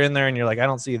 So if you're in there and you're like, I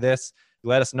don't see this,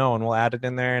 let us know and we'll add it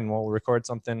in there and we'll record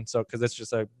something. So, cause it's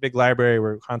just a big library.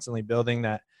 We're constantly building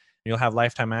that you'll have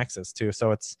lifetime access to.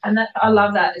 So it's, and that, I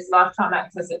love that, it's lifetime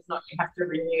access. It's not, you have to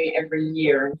renew every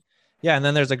year. Yeah. And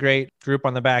then there's a great group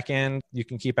on the back end. You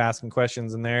can keep asking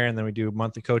questions in there. And then we do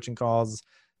monthly coaching calls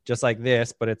just like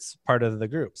this, but it's part of the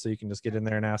group. So you can just get in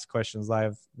there and ask questions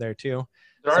live there too.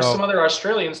 There are some other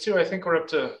Australians too. I think we're up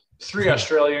to 3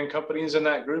 Australian companies in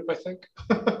that group, I think.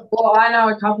 Well, I know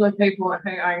a couple of people who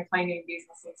own cleaning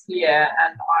businesses here,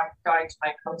 and I'm going to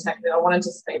make contact with. I wanted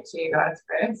to speak to you guys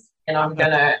first, and I'm going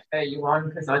to refer you on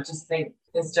because I just think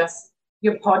there's just,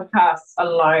 your podcasts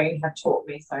alone have taught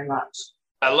me so much.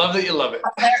 I love that you love it.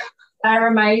 They're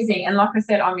amazing. And like I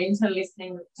said, I'm into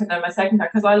listening to them a second time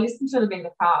because I listen to them in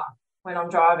the car when I'm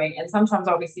driving. And sometimes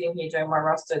I'll be sitting here doing my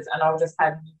rosters and I'll just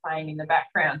have you playing in the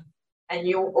background. And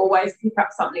you'll always pick up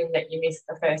something that you missed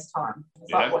the first time.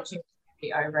 It's like watching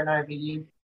it over and over.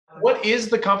 What is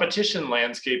the competition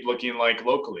landscape looking like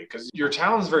locally? Because your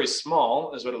town's very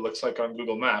small, is what it looks like on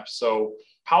Google Maps. So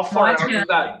how far out is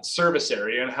that service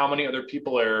area and how many other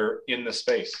people are in the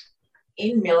space?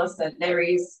 In Millicent, there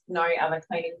is no other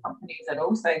cleaning companies at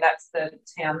all. So that's the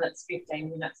town that's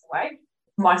 15 minutes away.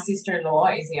 My sister-in-law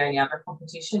is the only other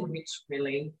competition, which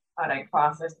really I don't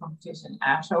class as competition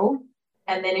at all.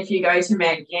 And then if you go to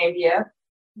Mount Gambier,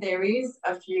 there is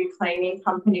a few cleaning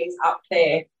companies up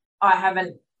there. I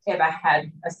haven't ever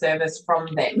had a service from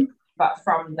them, but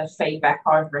from the feedback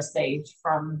I've received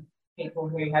from people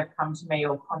who have come to me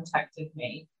or contacted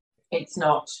me, it's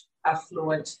not a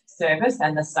fluid service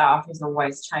and the staff is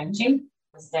always changing.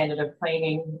 The standard of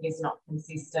cleaning is not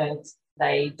consistent.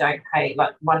 They don't pay,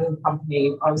 like one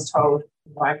company, I was told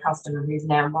by a customer who's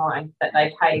now mine, that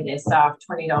they pay their staff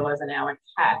 $20 an hour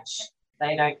cash.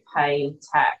 They don't pay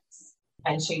tax.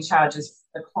 And she charges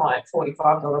the client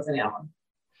 $45 an hour.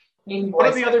 One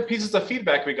of the other pieces of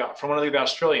feedback we got from one of the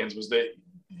Australians was that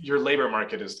your labor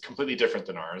market is completely different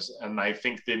than ours. And I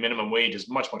think the minimum wage is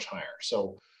much, much higher.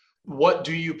 So what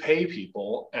do you pay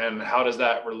people and how does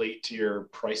that relate to your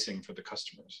pricing for the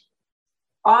customers?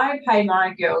 I pay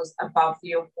my girls above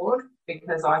the award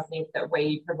because I think that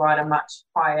we provide a much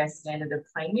higher standard of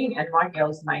cleaning and my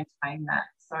girls maintain that.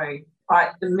 So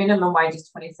the minimum wage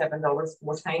is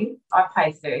 $27.14. I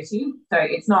pay $30. So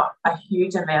it's not a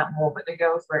huge amount more, but the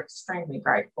girls were extremely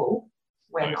grateful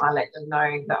when I let them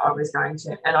know that I was going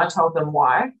to. And I told them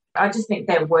why. I just think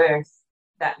they're worth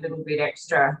that little bit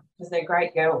extra because they're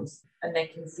great girls and they're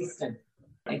consistent.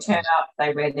 They turn up,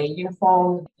 they wear their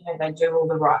uniform, they do all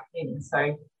the right things.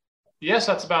 So yes,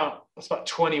 that's about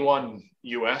 21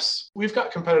 US. We've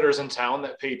got competitors in town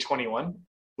that pay 21.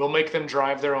 We'll make them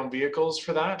drive their own vehicles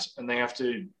for that, and they have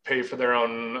to pay for their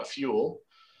own fuel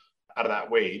out of that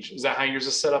wage. Is that how yours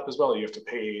is set up as well? You have to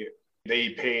pay, they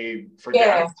pay for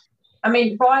gas? I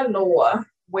mean, by law,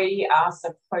 we are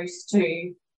supposed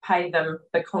to pay them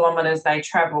the kilometres they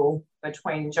travel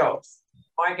between jobs.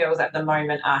 My girls at the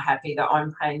moment are happy that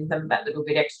I'm paying them that little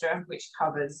bit extra, which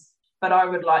covers, but I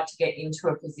would like to get into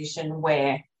a position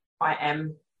where I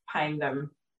am paying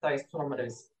them those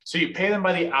kilometres. So you pay them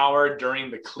by the hour during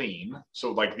the clean,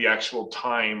 so like the actual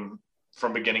time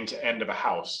from beginning to end of a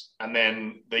house, and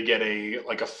then they get a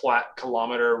flat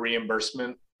kilometre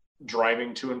reimbursement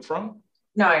driving to and from?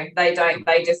 No, they don't.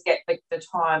 They just get the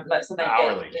time. So they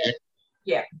hourly.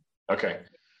 Yeah. Okay.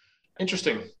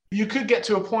 Interesting. You could get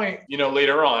to a point,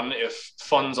 later on, if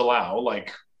funds allow,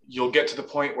 like you'll get to the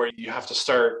point where you have to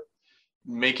start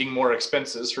making more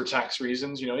expenses for tax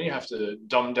reasons. You have to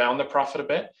dumb down the profit a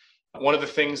bit. One of the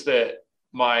things that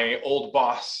my old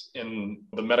boss in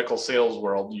the medical sales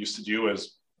world used to do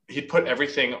is he'd put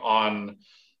everything on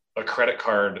a credit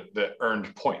card that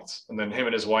earned points. And then him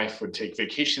and his wife would take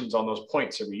vacations on those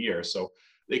points every year. So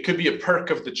it could be a perk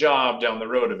of the job down the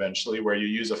road eventually, where you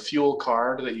use a fuel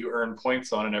card that you earn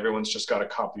points on and everyone's just got a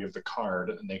copy of the card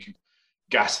and they can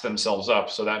gas themselves up.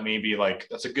 So that may be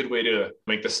that's a good way to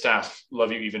make the staff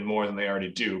love you even more than they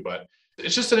already do. But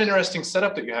it's just an interesting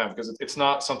setup that you have, because it's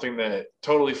not something that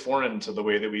totally foreign to the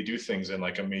way that we do things in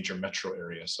like a major metro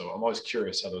area. So I'm always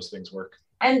curious how those things work.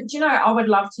 And I would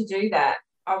love to do that.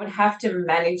 I would have to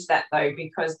manage that though,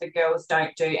 because the girls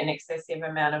don't do an excessive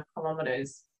amount of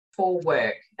kilometres for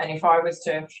work. And if I was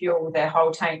to fuel their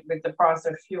whole tank with the price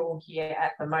of fuel here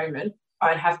at the moment,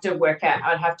 I'd have to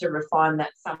refine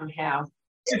that somehow.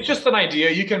 It's just an idea.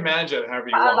 You can manage it however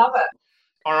you want. I love it.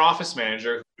 Our office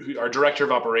manager, our director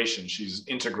of operations, she's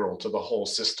integral to the whole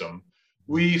system.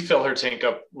 We fill her tank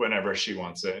up whenever she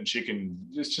wants it, and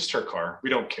it's just her car. We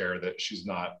don't care that she's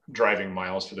not driving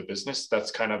miles for the business.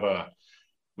 That's kind of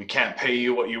we can't pay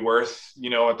you what you're worth,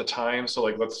 at the time. So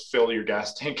let's fill your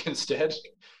gas tank instead.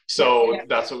 So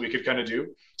that's what we could kind of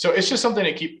do. So it's just something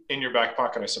to keep in your back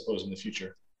pocket, I suppose, in the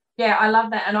future. Yeah, I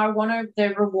love that. And I want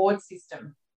the reward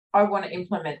system. I want to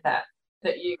implement that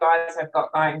you guys have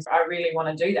got going. So I really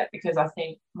want to do that, because I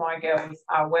think my girls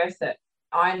are worth it.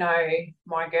 I know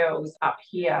my girls up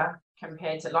here,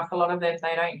 compared to a lot of them,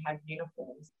 they don't have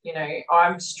uniforms.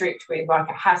 I'm strict with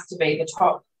it has to be the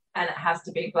top, and it has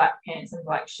to be black pants and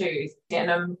black shoes,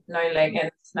 denim, no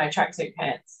leggings, no tracksuit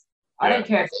pants. I don't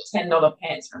care if it's $10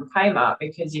 pants from Kmart,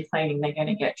 because you're claiming they're going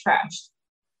to get trashed,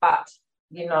 but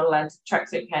you're not allowed to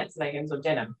tracksuit pants, leggings, or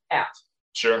denim out.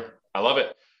 Sure. I love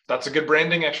it. That's a good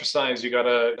branding exercise. You got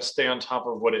to stay on top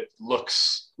of what it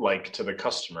looks like to the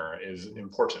customer is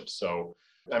important. So,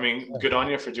 good on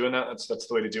you for doing that. That's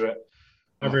the way to do it.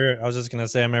 I was just going to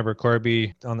say, I remember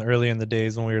Corby early in the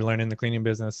days when we were learning the cleaning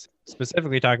business,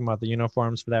 specifically talking about the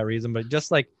uniforms for that reason, but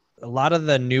just a lot of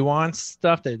the nuanced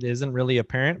stuff that isn't really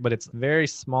apparent, but it's very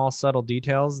small, subtle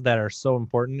details that are so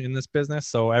important in this business.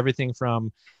 So everything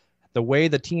from the way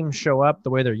the teams show up, the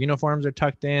way their uniforms are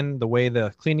tucked in, the way the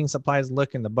cleaning supplies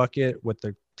look in the bucket with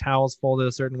the towels folded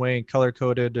a certain way, color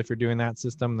coded if you're doing that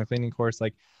system in the cleaning course,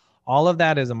 all of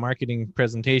that is a marketing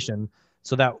presentation,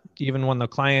 so that even when the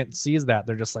client sees that,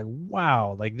 they're just like,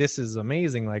 wow, this is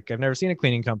amazing. I've never seen a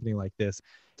cleaning company like this.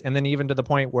 And then even to the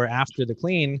point where after the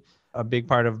clean, a big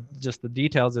part of just the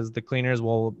details is the cleaners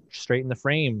will straighten the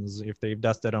frames if they've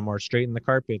dusted them, or straighten the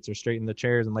carpets, or straighten the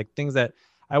chairs, and things that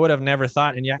I would have never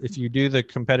thought. And yet, if you do the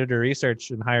competitor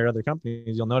research and hire other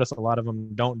companies, you'll notice a lot of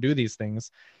them don't do these things.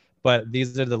 But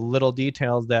these are the little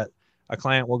details that a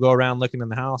client will go around looking in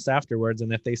the house afterwards.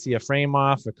 And if they see a frame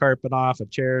off, a carpet off, a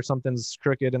chair, something's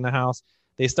crooked in the house,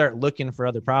 they start looking for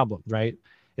other problems, right?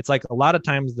 It's a lot of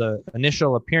times the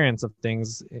initial appearance of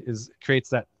things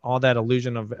creates all that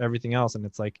illusion of everything else. And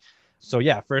it's so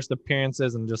yeah, first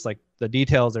appearances and just the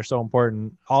details are so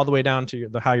important, all the way down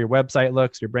to how your website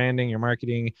looks, your branding, your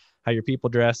marketing, how your people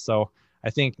dress. So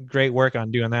I think great work on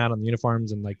doing that on the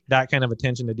uniforms, and that kind of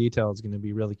attention to detail is going to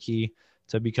be really key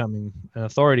to becoming an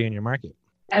authority in your market.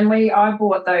 And I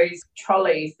bought those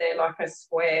trolleys. They're like a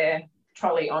square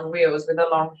trolley on wheels with a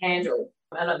long handle,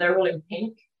 and they're all in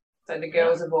pink. So the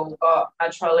girls have all got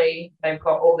a trolley. They've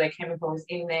got all their chemicals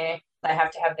in there. They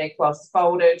have to have their cloths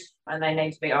folded, and they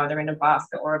need to be either in a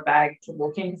basket or a bag to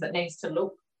walk in, because it needs to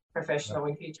look professional.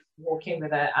 If you just walk in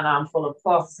with an armful of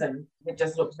cloths, and it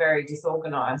just looks very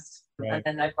disorganised. Right. And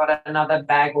then they've got another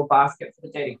bag or basket for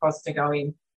the dirty cloths to go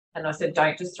in. And I said,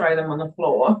 don't just throw them on the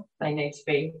floor. They need to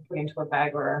be put into a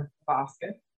bag or a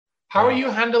basket. How are you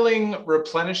handling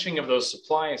replenishing of those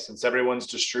supplies since everyone's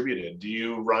distributed? Do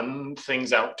you run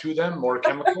things out to them, more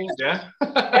chemicals? Yeah.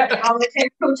 Yep, on the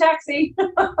chemical taxi.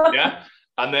 Yeah.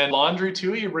 And then laundry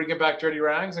too? You bringing back dirty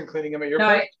rags and cleaning them at your place?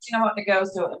 No, do you know what? The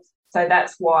girls do it. So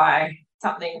that's why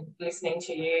listening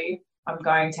to you, I'm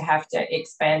going to have to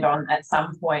expand on at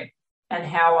some point, and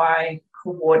how I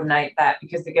coordinate that,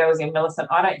 because the girls in Millicent,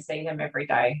 I don't see them every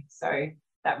day. So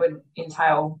that would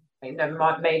entail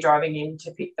me driving in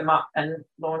to pick them up and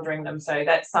laundering them. So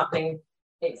that's something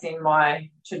that's in my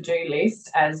to-do list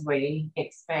as we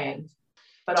expand.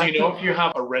 But do you know if you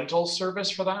have a rental service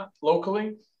for that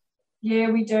locally? Yeah,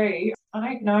 we do. I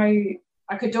don't know.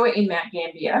 I could do it in Mount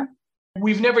Gambier.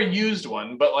 We've never used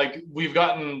one, but we've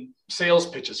gotten sales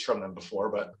pitches from them before,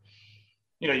 but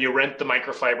you rent the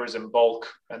microfibers in bulk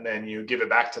and then you give it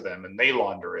back to them and they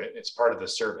launder it. It's part of the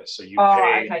service. So you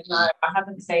pay. Okay. No, I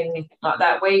haven't seen anything like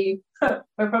that. We're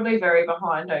probably very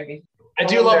behind over here. I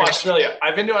do love Australia.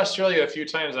 I've been to Australia a few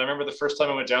times. I remember the first time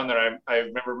I went down there, I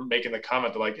remember making the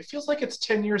comment that like, it feels like it's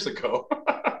 10 years ago.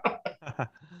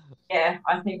 Yeah,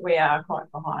 I think we are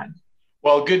quite behind.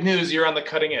 Well, good news, you're on the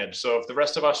cutting edge. So if the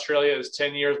rest of Australia is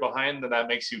 10 years behind, then that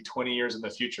makes you 20 years in the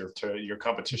future to your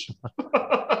competition.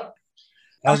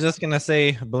 I was just going to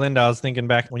say, Belinda, I was thinking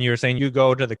back when you were saying you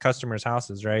go to the customers'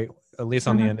 houses, right? At least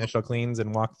on the initial cleans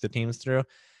and walk the teams through.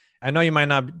 I know you might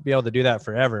not be able to do that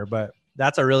forever, but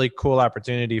that's a really cool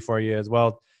opportunity for you as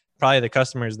well. Probably the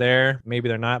customers there, maybe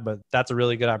they're not, but that's a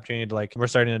really good opportunity to like, we're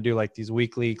starting to do like these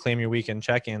weekly claim your weekend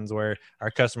check-ins where our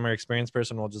customer experience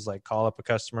person will just like call up a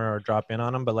customer or drop in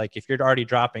on them. But like, if you're already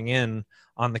dropping in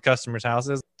on the customers'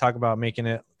 houses, talk about making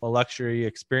it a luxury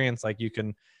experience. Like you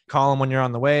can call them when you're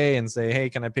on the way and say, hey,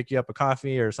 can I pick you up a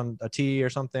coffee or a tea or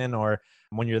something? Or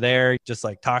when you're there, just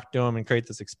like talk to them and create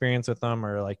this experience with them,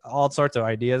 or like all sorts of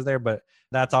ideas there. But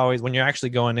that's always when you're actually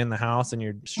going in the house and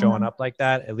you're showing up like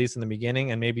that, at least in the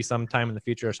beginning, and maybe sometime in the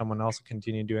future, someone else will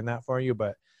continue doing that for you.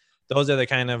 But those are the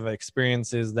kind of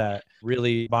experiences that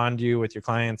really bond you with your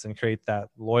clients and create that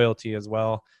loyalty as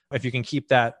well. If you can keep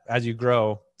that as you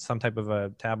grow, some type of a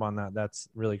tab on that, that's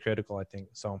really critical, I think.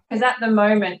 So, because at the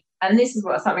moment, and this is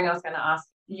something I was going to ask,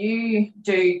 you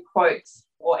do quotes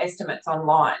or estimates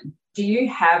online. Do you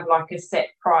have like a set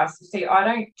price? See, I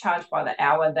don't charge by the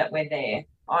hour that we're there.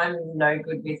 I'm no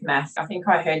good with maths. I think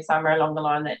I heard somewhere along the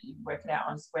line that you work it out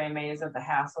on square meters of the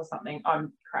house or something.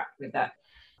 I'm crap with that.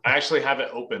 I actually have it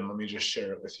open. Let me just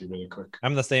share it with you really quick.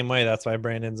 I'm the same way. That's why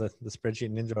Brandon's the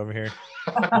spreadsheet ninja over here.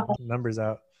 Numbers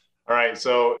out. All right.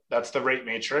 So that's the rate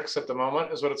matrix at the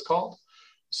moment is what it's called.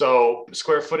 So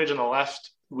square footage on the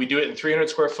left, we do it in 300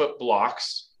 square foot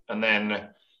blocks. And then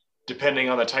depending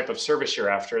on the type of service you're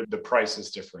after, the price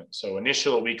is different. So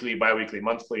initial, weekly, biweekly,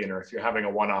 monthly, and or if you're having a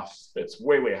one-off, it's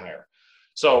way, way higher.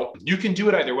 So you can do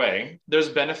it either way. There's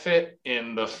benefit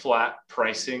in the flat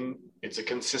pricing. It's a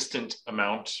consistent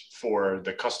amount for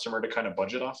the customer to kind of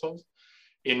budget off of.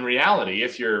 In reality,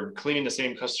 if you're cleaning the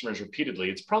same customers repeatedly,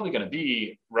 it's probably going to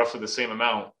be roughly the same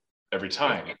amount every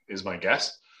time, is my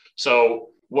guess. So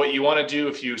what you want to do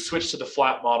if you switch to the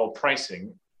flat model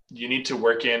pricing, you need to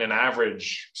work in an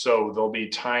average. So there'll be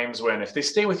times when if they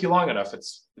stay with you long enough,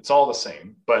 it's all the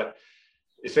same. But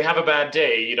if they have a bad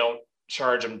day, you don't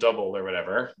charge them double or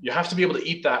whatever. You have to be able to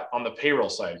eat that on the payroll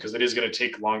side because it is going to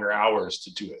take longer hours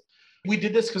to do it. We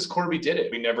did this because Corby did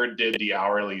it. We never did the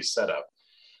hourly setup.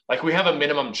 Like we have a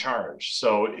minimum charge.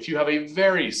 So if you have a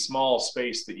very small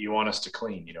space that you want us to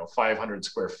clean, 500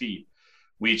 square feet,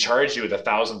 we charge you at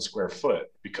 1,000 square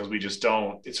foot because we just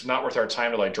don't, it's not worth our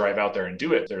time to like drive out there and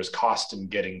do it. There's cost in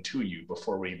getting to you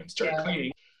before we even start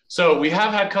cleaning. So we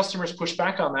have had customers push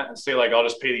back on that and say like, I'll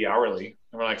just pay the hourly.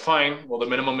 And we're like, fine. Well, the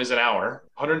minimum is an hour,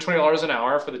 $120 an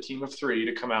hour for the team of 3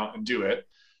 to come out and do it.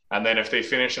 And then if they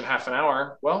finish in half an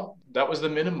hour, well, that was the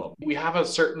minimum. We have a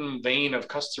certain vein of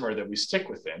customer that we stick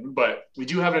within, but we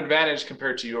do have an advantage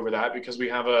compared to you over that because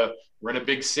we're in a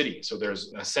big city. So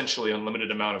there's essentially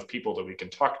unlimited amount of people that we can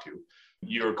talk to.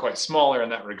 You're quite smaller in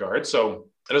that regard. So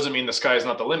that doesn't mean the sky is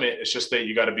not the limit. It's just that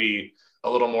you got to be a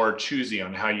little more choosy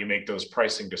on how you make those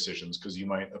pricing decisions because you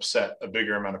might upset a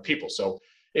bigger amount of people. So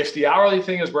if the hourly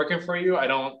thing is working for you, I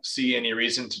don't see any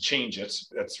reason to change it.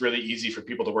 It's really easy for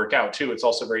people to work out too. It's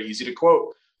also very easy to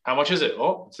quote. How much is it?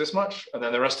 Oh, it's this much. And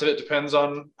then the rest of it depends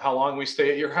on how long we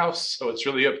stay at your house. So it's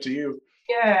really up to you.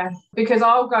 Yeah, because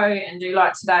I'll go and do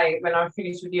like today when I'm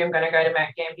finished with you, I'm going to go to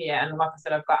Mount Gambier. And like I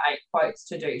said, I've got 8 quotes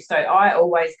to do. So I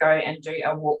always go and do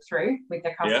a walkthrough with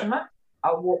the customer. Yeah.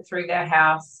 I'll walk through their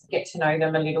house, get to know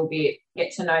them a little bit,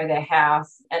 get to know their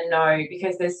house and know,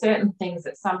 because there's certain things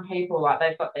that some people, like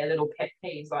they've got their little pet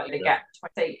peeves, like the gap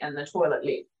seat and the toilet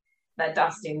lid, that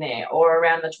dust in there, or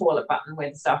around the toilet button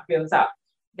where the stuff builds up.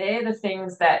 They're the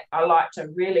things that I like to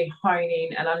really hone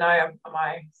in. And I know am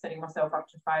I setting myself up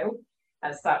to fail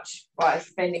as such by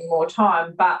spending more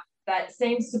time, but that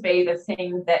seems to be the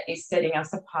thing that is setting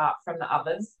us apart from the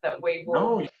others that we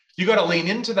will. No. You got to lean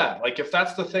into that. Like if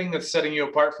that's the thing that's setting you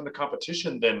apart from the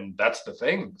competition, then that's the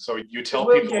thing. So you tell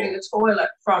people. We'll do the toilet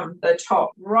from the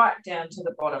top right down to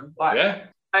the bottom, like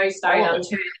no stone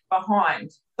unturned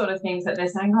behind, sort of things that they're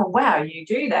saying, oh, wow, you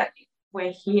do that.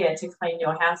 We're here to clean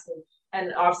your house.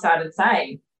 And I've started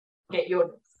saying,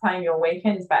 claim your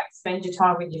weekends back, spend your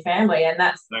time with your family. And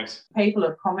that's nice. People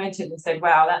have commented and said,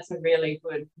 wow, that's a really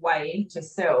good way to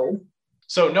sell.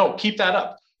 So no, keep that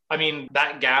up. I mean,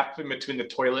 that gap in between the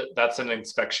toilet, that's an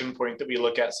inspection point that we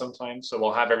look at sometimes. So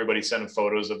we'll have everybody send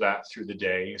photos of that through the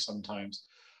day sometimes.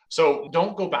 So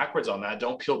don't go backwards on that.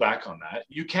 Don't peel back on that.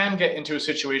 You can get into a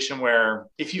situation where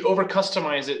if you over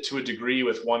customize it to a degree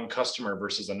with one customer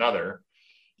versus another,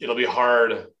 it'll be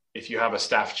hard if you have a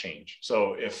staff change.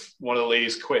 So if one of the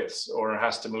ladies quits or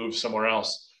has to move somewhere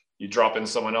else, you drop in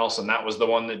someone else, and that was the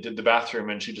one that did the bathroom,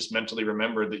 and she just mentally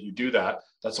remembered that you do that.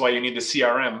 That's why you need the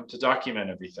CRM to document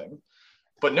everything.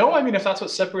 But no, I mean, if that's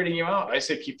what's separating you out, I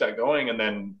say keep that going. And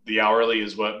then the hourly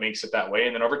is what makes it that way.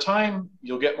 And then over time,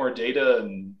 you'll get more data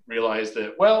and realize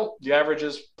that, well, the average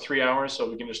is 3 hours. So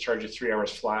we can just charge you 3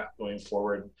 hours flat going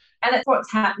forward. And that's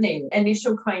what's happening.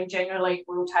 Initial clean generally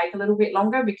will take a little bit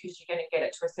longer because you're going to get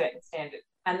it to a certain standard.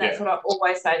 And that's what I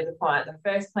always say to the client. The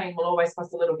first clean will always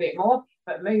cost a little bit more,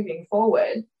 but moving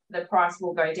forward, the price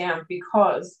will go down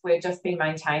because we'll just be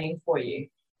maintaining for you.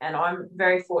 And I'm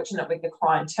very fortunate with the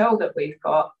clientele that we've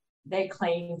got. They're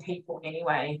clean people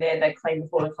anyway. They're clean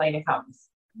before the cleaner comes.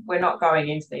 We're not going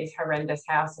into these horrendous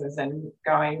houses and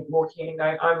walking and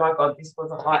going, oh my God, this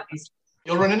wasn't like this.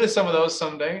 You'll run into some of those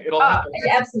someday. It'll happen.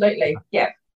 Absolutely. Yeah.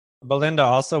 Belinda,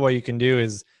 also what you can do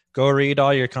is go read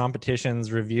all your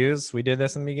competition's reviews. We did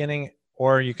this in the beginning,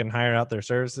 or you can hire out their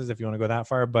services if you want to go that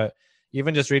far. But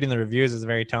even just reading the reviews is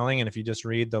very telling. And if you just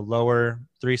read the lower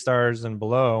 3 stars and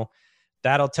below,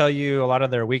 that'll tell you a lot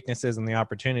of their weaknesses and the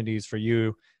opportunities for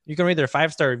you. You can read their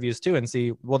 5-star reviews too and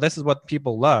see, well, this is what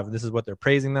people love. This is what they're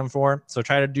praising them for. So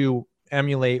try to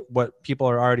emulate what people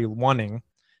are already wanting,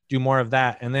 do more of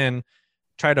that. And then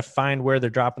try to find where they're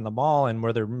dropping the ball and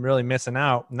where they're really missing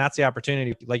out. And that's the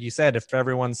opportunity. Like you said, if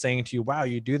everyone's saying to you, wow,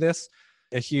 you do this,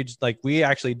 a huge, like we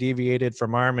actually deviated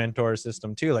from our mentor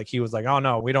system too. Like he was like, oh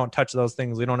no, we don't touch those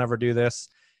things. We don't ever do this.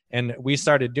 And we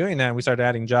started doing that. We started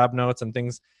adding job notes and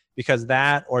things because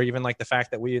that, or even like the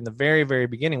fact that we, in the very, very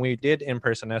beginning, we did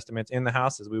in-person estimates in the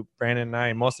houses. Brandon and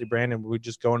I, mostly Brandon, would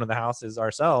just go into the houses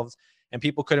ourselves, and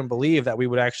people couldn't believe that we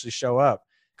would actually show up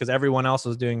because everyone else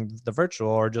was doing the virtual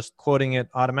or just quoting it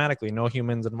automatically, no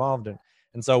humans involved in.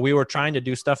 And so we were trying to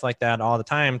do stuff like that all the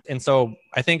time. And so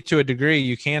I think to a degree,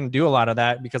 you can do a lot of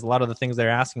that because a lot of the things they're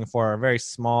asking for are very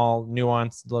small,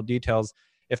 nuanced little details.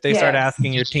 If they start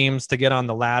asking your teams to get on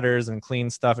the ladders and clean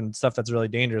stuff and stuff that's really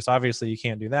dangerous, obviously you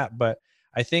can't do that. But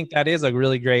I think that is a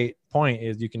really great point,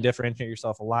 is you can differentiate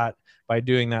yourself a lot by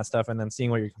doing that stuff and then seeing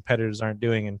what your competitors aren't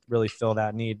doing and really fill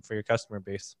that need for your customer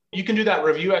base. You can do that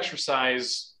review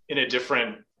exercise in a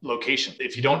different location.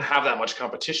 If you don't have that much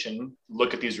competition,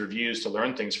 look at these reviews to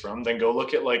learn things from, then go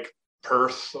look at like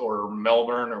Perth or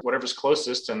Melbourne or whatever's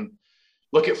closest and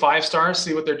look at 5 stars,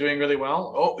 see what they're doing really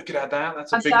well. Oh, we could add that.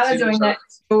 That's a big I started doing that.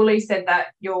 Julie said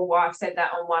that, your wife said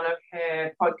that on one of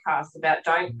her podcasts about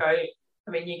don't go.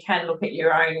 I mean, you can look at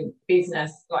your own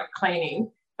business, like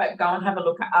cleaning, but go and have a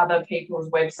look at other people's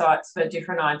websites for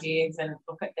different ideas and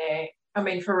look at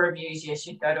for reviews, yes,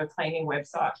 you'd go to a cleaning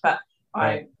website. But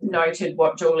I noted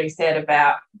what Julie said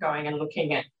about going and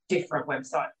looking at different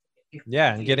websites.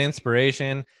 And get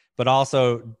inspiration, but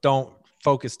also don't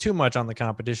focus too much on the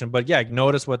competition, but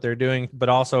notice what they're doing, but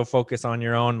also focus on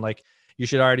your own. Like you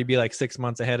should already be like 6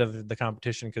 months ahead of the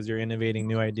competition because you're innovating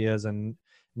new ideas and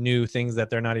new things that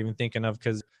they're not even thinking of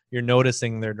because you're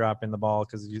noticing they're dropping the ball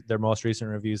because their most recent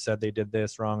reviews said they did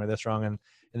this wrong or this wrong. And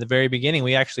in the very beginning,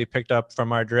 we actually picked up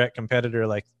from our direct competitor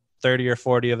like 30 or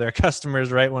 40 of their customers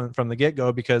from the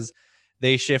get-go because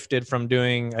they shifted from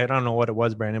doing, I don't know what it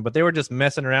was, Brandon, but they were just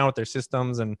messing around with their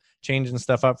systems and changing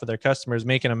stuff up for their customers,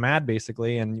 making them mad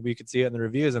basically. And we could see it in the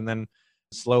reviews, and then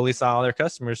slowly saw all their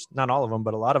customers, not all of them,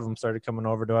 but a lot of them started coming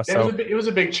over to us. It was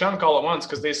a big chunk all at once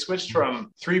because they switched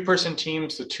from 3-person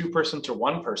teams to 2-person to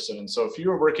 1-person. And so if you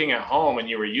were working at home and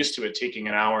you were used to it taking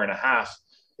an hour and a half,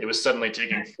 it was suddenly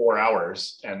taking 4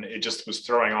 hours, and it just was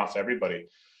throwing off everybody.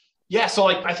 Yeah, so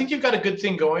I think you've got a good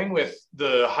thing going with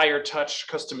the higher touch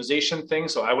customization thing.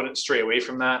 So I wouldn't stray away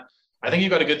from that. I think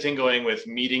you've got a good thing going with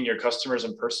meeting your customers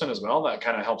in person as well. That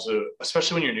kind of helps,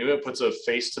 especially when you're new, it puts a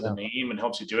face to the name and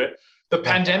helps you do it. The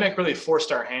pandemic really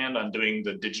forced our hand on doing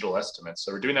the digital estimates.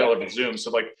 So we're doing that over Zoom.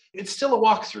 So it's still a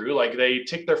walkthrough. Like they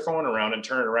take their phone around and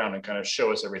turn it around and kind of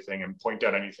show us everything and point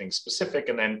out anything specific.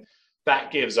 And then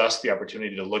that gives us the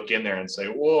opportunity to look in there and say,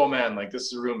 whoa, man, like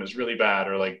this room is really bad.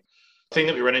 Or like, thing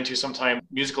that we run into sometimes,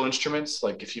 musical instruments,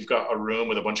 like if you've got a room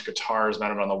with a bunch of guitars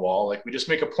mounted on the wall, like we just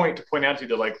make a point to point out to you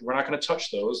that like, we're not going to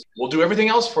touch those. We'll do everything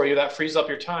else for you. That frees up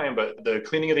your time, but the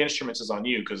cleaning of the instruments is on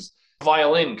you because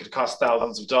violin could cost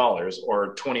thousands of dollars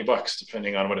or $20,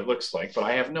 depending on what it looks like. But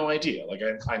I have no idea. Like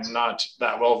I'm not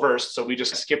that well versed. So we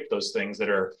just skip those things that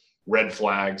are red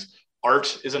flags.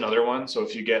 Art is another one. So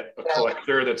if you get a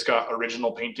collector that's got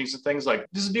original paintings and things, like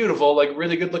this is beautiful, like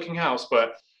really good looking house,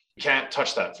 but can't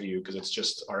touch that for you because it's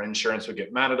just our insurance would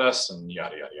get mad at us and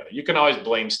yada, yada, yada. You can always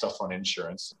blame stuff on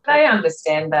insurance. They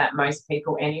understand that, most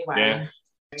people anyway.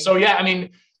 Yeah. So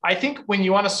I think when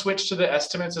you want to switch to the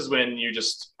estimates is when you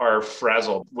just are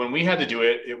frazzled. When we had to do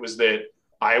it, it was that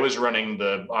I was running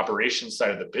the operations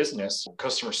side of the business,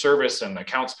 customer service and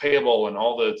accounts payable and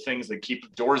all the things that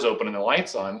keep doors open and the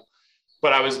lights on.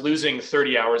 But I was losing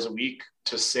 30 hours a week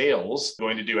to sales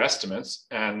going to do estimates.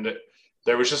 And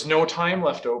there was just no time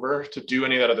left over to do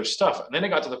any of that other stuff. And then it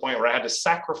got to the point where I had to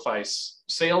sacrifice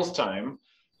sales time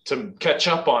to catch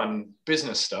up on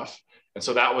business stuff. And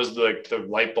so that was the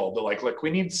light bulb that like, look,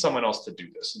 we need someone else to do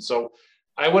this. And so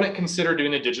I wouldn't consider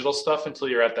doing the digital stuff until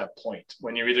you're at that point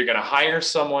when you're either going to hire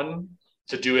someone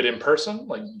to do it in person,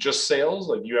 like just sales,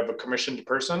 like you have a commissioned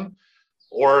person,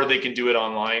 or they can do it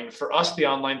online. For us, the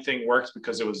online thing worked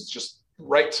because it was just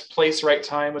right place, right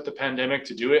time with the pandemic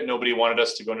to do it. Nobody wanted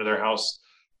us to go into their house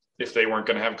if they weren't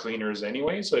going to have cleaners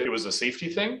anyway. So it was a safety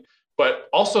thing. But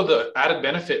also the added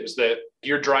benefit is that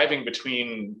you're driving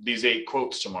between these 8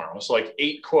 quotes tomorrow. So like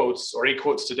 8 quotes or 8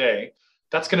 quotes today,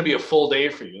 that's going to be a full day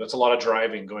for you. That's a lot of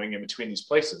driving going in between these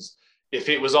places. If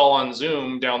it was all on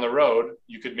Zoom down the road,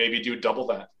 you could maybe do double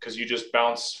that because you just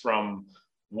bounce from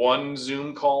one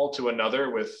Zoom call to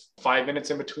another with 5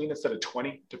 minutes in between instead of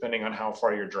 20, depending on how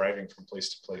far you're driving from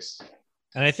place to place.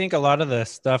 And I think a lot of the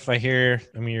stuff I hear,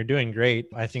 I mean, you're doing great.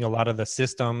 I think a lot of the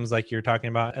systems like you're talking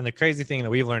about, and the crazy thing that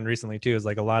we've learned recently too, is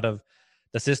like a lot of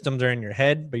the systems are in your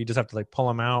head, but you just have to like pull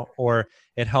them out, or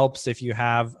it helps if you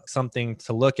have something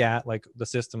to look at, like the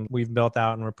system we've built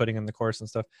out and we're putting in the course and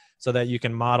stuff, so that you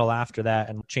can model after that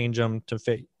and change them to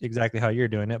fit exactly how you're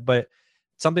doing it. But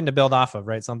something to build off of,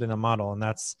 right? Something to model. And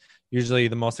that's usually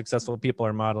the most successful people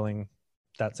are modeling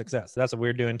that success. That's what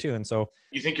we're doing too. And so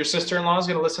you think your sister-in-law is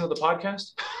going to listen to the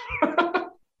podcast?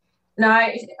 No,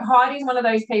 Heidi's one of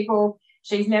those people.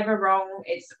 She's never wrong.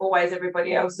 It's always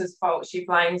everybody else's fault. She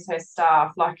blames her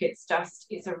staff. Like it's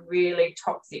a really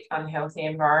toxic, unhealthy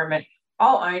environment.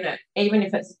 I'll own it. Even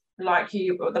if it's like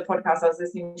the podcast I was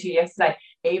listening to yesterday,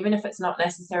 even if it's not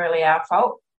necessarily our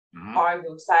fault, I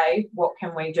will say, what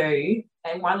can we do?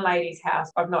 And one lady's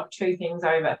house, I've knocked 2 things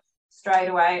over straight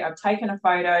away. I've taken a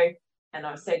photo and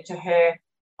I've said to her,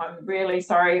 I'm really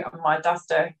sorry, my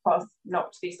duster cloth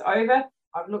knocked this over.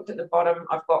 I've looked at the bottom.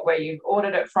 I've got where you've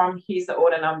ordered it from. Here's the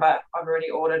order number. I've already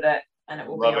ordered it and it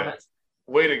will be on it.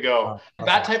 Way to go.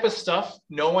 That type of stuff,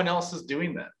 no one else is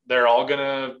doing that. They're all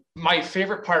my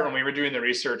favorite part when we were doing the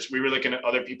research, we were looking at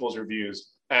other people's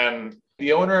reviews, and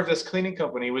the owner of this cleaning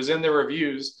company was in the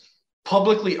reviews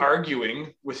publicly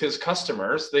arguing with his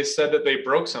customers. They said that they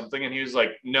broke something and he was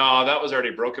like, no, that was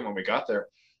already broken when we got there.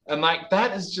 And like,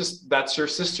 that's your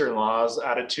sister-in-law's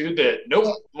attitude that,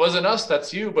 nope, wasn't us,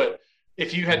 that's you. But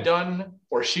if you had done,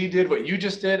 or she did what you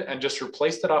just did and just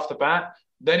replaced it off the bat,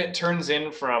 then it turns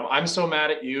in from, I'm so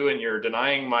mad at you and you're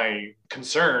denying my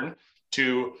concern,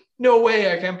 to, no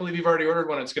way, I can't believe you've already ordered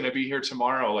one. It's going to be here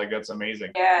tomorrow. Like, that's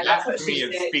amazing. Yeah, that's what she said.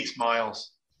 It speaks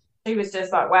miles. She was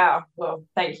just like, wow, well,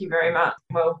 thank you very much.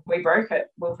 Well, we broke it.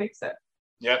 We'll fix it.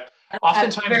 Yep.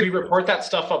 Oftentimes we report that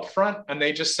stuff up front and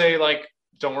they just say like,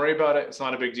 don't worry about it. It's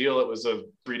not a big deal. It was a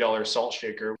 $3 salt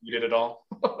shaker. We did it all.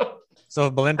 So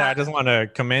Belinda, I just want to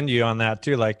commend you on that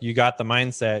too. Like you got the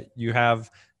mindset, you have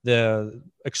the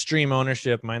extreme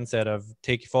ownership mindset of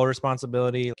take full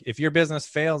responsibility. If your business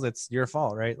fails, it's your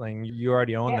fault, right? Like you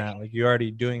already own that, like you're already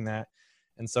doing that.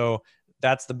 And so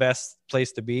that's the best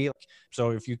place to be. So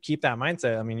if you keep that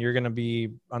mindset, I mean, you're going to be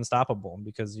unstoppable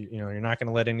because you're not going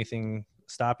to let anything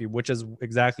stop you, which is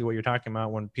exactly what you're talking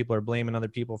about when people are blaming other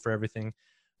people for everything.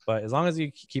 But as long as you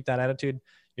keep that attitude,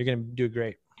 you're going to do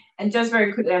great. And just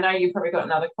very quickly, I know you probably got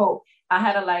another call. I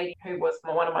had a lady who was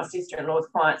one of my sister-in-law's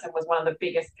clients and was one of the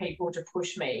biggest people to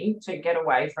push me to get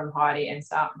away from Heidi and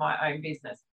start my own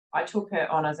business. I took her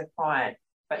on as a client,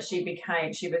 but she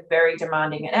was very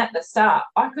demanding. And at the start,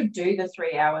 I could do the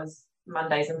 3 hours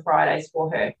Mondays and Fridays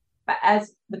for her. But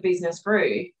as the business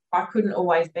grew, I couldn't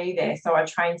always be there. So I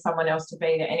trained someone else to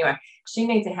be there. Anyway, she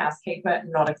needs a housekeeper,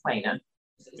 not a cleaner.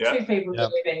 Yeah. 2 people that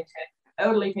live in,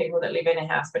 elderly people that live in a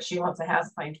house, but she wants a house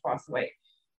cleaned twice a week.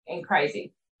 And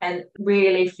crazy. And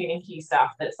really finicky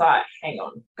stuff that's like, hang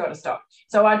on, got to stop.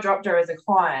 So I dropped her as a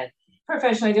client.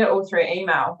 Professionally did it all through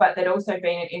email, but there'd also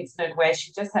been an incident where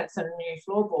she just had some new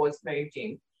floorboards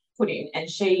put in, and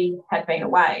she had been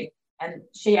away. And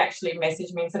she actually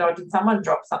messaged me and said, oh, did someone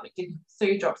drop something? Did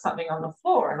Sue drop something on the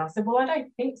floor? And I said, well, I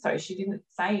don't think so. She didn't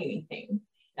say anything.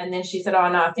 And then she said, oh,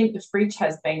 no, I think the fridge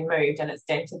has been moved and it's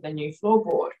dented the new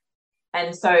floorboard.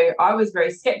 And so I was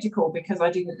very skeptical because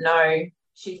I didn't know.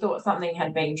 She thought something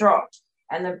had been dropped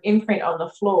and the imprint on the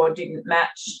floor didn't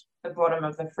match the bottom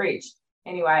of the fridge.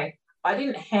 Anyway, I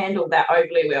didn't handle that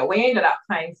overly well. We ended up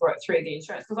paying for it through the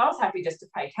insurance because I was happy just to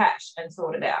pay cash and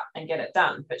sort it out and get it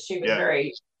done. But she was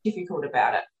very difficult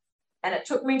about it. And it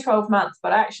took me 12 months,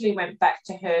 but I actually went back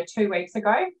to her 2 weeks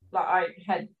ago. Like I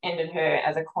had ended her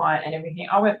as a client and everything.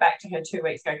 I went back to her 2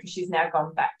 weeks ago because she's now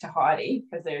gone back to Heidi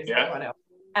because there's no one else.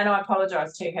 And I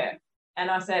apologized to her.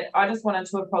 And I said, I just wanted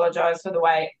to apologize for the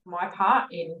way my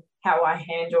part in how I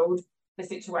handled the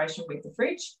situation with the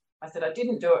fridge. I said, I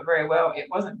didn't do it very well. It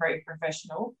wasn't very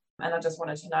professional. And I just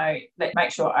wanted to know,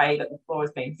 make sure A, that the floor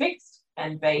has been fixed,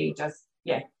 and B, just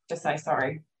say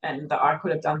sorry. And that I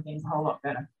could have done things a whole lot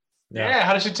better. Yeah.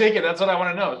 How did she take it? That's what I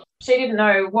want to know. She didn't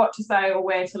know what to say or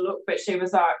where to look, but she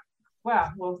was like,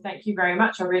 wow, well, thank you very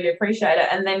much. I really appreciate it.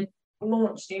 And then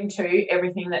launched into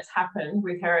everything that's happened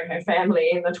with her and her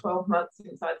family in the 12 months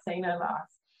since I'd seen her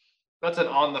last. That's an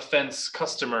on the fence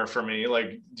customer for me. Like,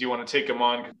 do you want to take them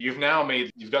on? You've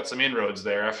got some inroads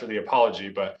there after the apology,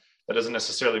 but that doesn't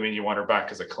necessarily mean you want her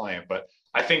back as a client. But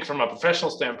I think from a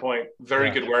professional standpoint, very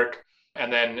good work.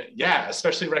 And then,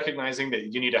 especially recognizing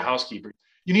that you need a housekeeper.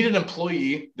 You need an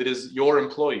employee that is your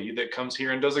employee that comes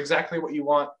here and does exactly what you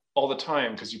want all the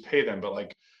time because you pay them. But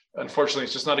like, unfortunately,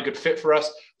 it's just not a good fit for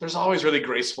us. There's always really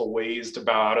graceful ways to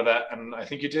bow out of that. And I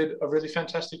think you did a really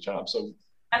fantastic job. So,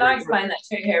 and I explained that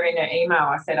to her in her email.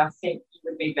 I said, I think you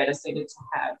would be better suited to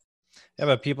have. Yeah,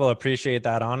 but people appreciate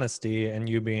that honesty and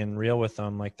you being real with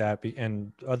them like that.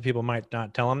 And other people might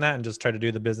not tell them that and just try to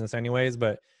do the business anyways.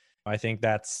 But I think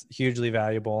that's hugely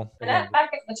valuable. And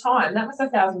back at the time, that was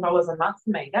 $1,000 a month for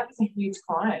me. That was a huge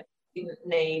client. Didn't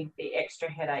need the extra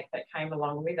headache that came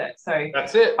along with it. So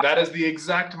that's it. That is the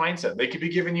exact mindset. They could be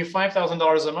giving you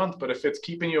 $5,000 a month, but if it's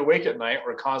keeping you awake at night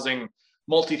or causing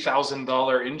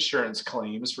multi-$1,000 insurance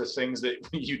claims for things that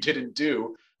you didn't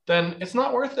do, then it's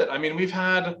not worth it. I mean, we've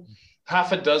had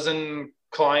half a dozen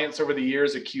clients over the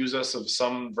years accuse us of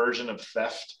some version of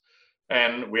theft.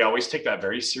 And we always take that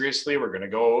very seriously. We're going to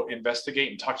go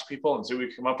investigate and talk to people and see what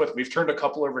we come up with. We've turned a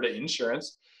couple over to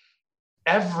insurance.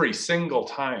 Every single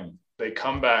time they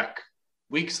come back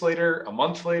weeks later, a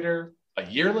month later, a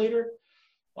year later,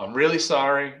 I'm really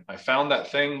sorry. I found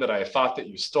that thing that I thought that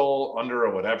you stole under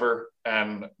or whatever.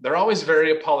 And they're always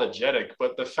very apologetic.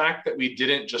 But the fact that we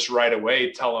didn't just right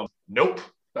away tell them, nope,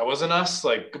 that wasn't us,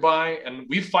 like, goodbye. And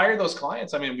we fire those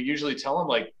clients. I mean, we usually tell them,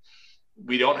 like,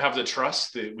 we don't have the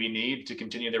trust that we need to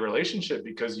continue the relationship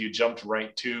because you jumped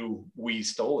right to we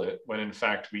stole it when in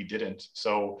fact we didn't.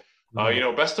 So,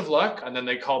 best of luck. And then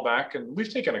they call back, and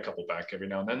we've taken a couple back every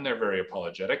now and then. They're very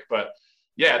apologetic, but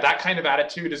yeah, that kind of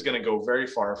attitude is going to go very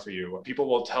far for you. People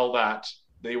will tell that.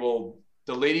 The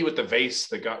lady with the vase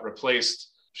that got replaced,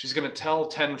 she's going to tell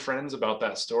 10 friends about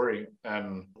that story,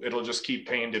 and it'll just keep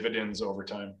paying dividends over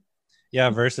time. Yeah,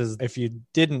 versus if you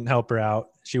didn't help her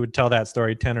out, she would tell that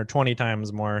story 10 or 20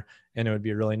 times more, and it would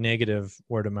be a really negative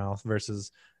word of mouth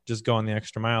versus just going the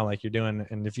extra mile like you're doing.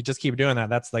 And if you just keep doing that,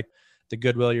 that's like the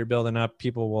goodwill you're building up.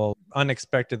 People will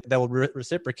they will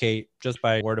reciprocate just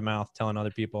by word of mouth, telling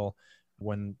other people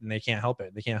when they can't help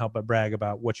it. They can't help but brag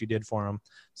about what you did for them.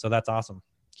 So that's awesome.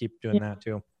 Keep doing that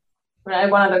too.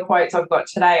 One of the quotes I've got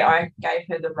today, I gave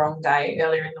her the wrong day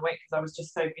earlier in the week because I was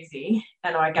just so busy,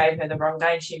 and I gave her the wrong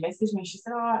day, and she messaged me. She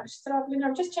said, Belinda,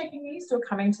 I'm just checking, are you still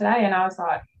coming today? And I was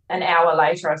like, an hour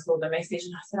later, I saw the message,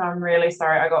 and I said, I'm really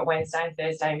sorry. I got Wednesday and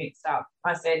Thursday mixed up.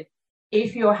 I said,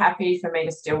 if you're happy for me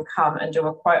to still come and do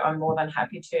a quote, I'm more than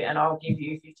happy to, and I'll give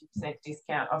you 50%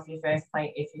 discount off your first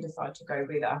plate if you decide to go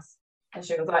with us. And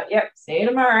she was like, yep, see you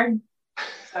tomorrow.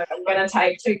 So I'm going to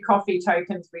take 2 coffee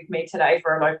tokens with me today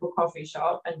for a local coffee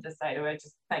shop and just say to her,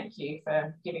 just thank you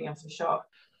for giving us a shot.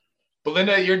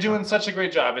 Belinda, you're doing such a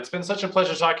great job. It's been such a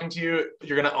pleasure talking to you.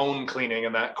 You're going to own cleaning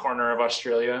in that corner of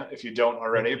Australia if you don't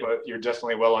already, but you're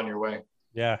definitely well on your way.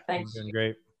 Yeah, thanks. You're doing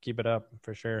great. Keep it up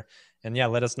for sure. And yeah,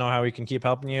 let us know how we can keep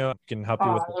helping you. We can help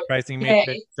you with the pricing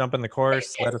matrix, jump in the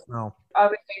course. Let us know. I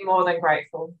would be more than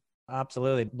grateful.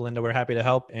 Absolutely. Belinda, we're happy to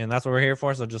help, and that's what we're here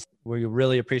for. So we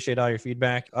really appreciate all your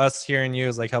feedback. Us hearing you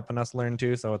is like helping us learn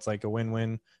too. So it's like a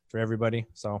win-win for everybody.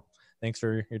 So thanks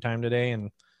for your time today,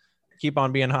 and keep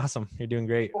on being awesome. You're doing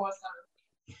great.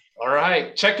 Awesome. All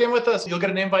right. Check in with us. You'll get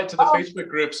an invite to the Facebook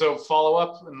group. So follow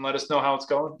up and let us know how it's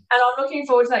going. And I'm looking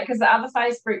forward to that because the other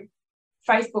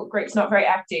Facebook group's not very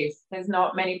active. There's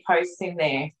not many posts in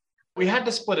there. We had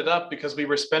to split it up because we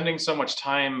were spending so much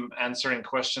time answering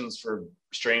questions for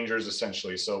strangers,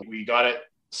 essentially. So we got it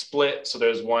split. So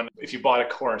there's one, if you bought a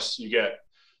course, you get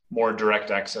more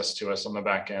direct access to us on the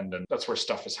back end. And that's where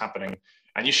stuff is happening.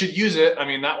 And you should use it. I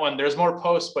mean, that one, there's more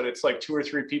posts, but it's like 2 or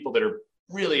 3 people that are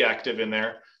really active in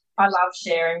there. I love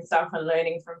sharing stuff and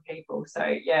learning from people.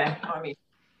 So yeah,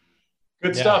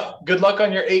 Good stuff. Good luck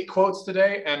on your 8 quotes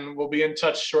today, and we'll be in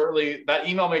touch shortly. That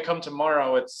email may come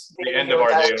tomorrow. It's the end of our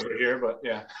day over here, but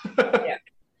yeah. Yeah.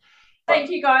 Thank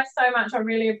you guys so much. I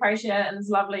really appreciate it. And it's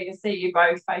lovely to see you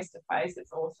both face to face.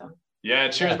 It's awesome. Yeah.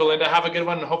 Cheers, Belinda. Have a good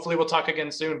one. Hopefully we'll talk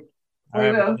again soon.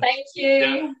 We will. Thank you.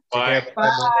 Yeah. Bye.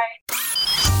 Bye.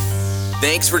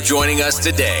 Thanks for joining us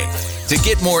today. To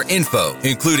get more info,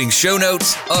 including show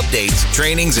notes, updates,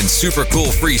 trainings, and super cool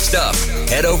free stuff,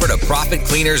 head over to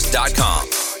ProfitCleaners.com.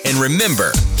 And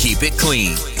remember, keep it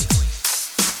clean.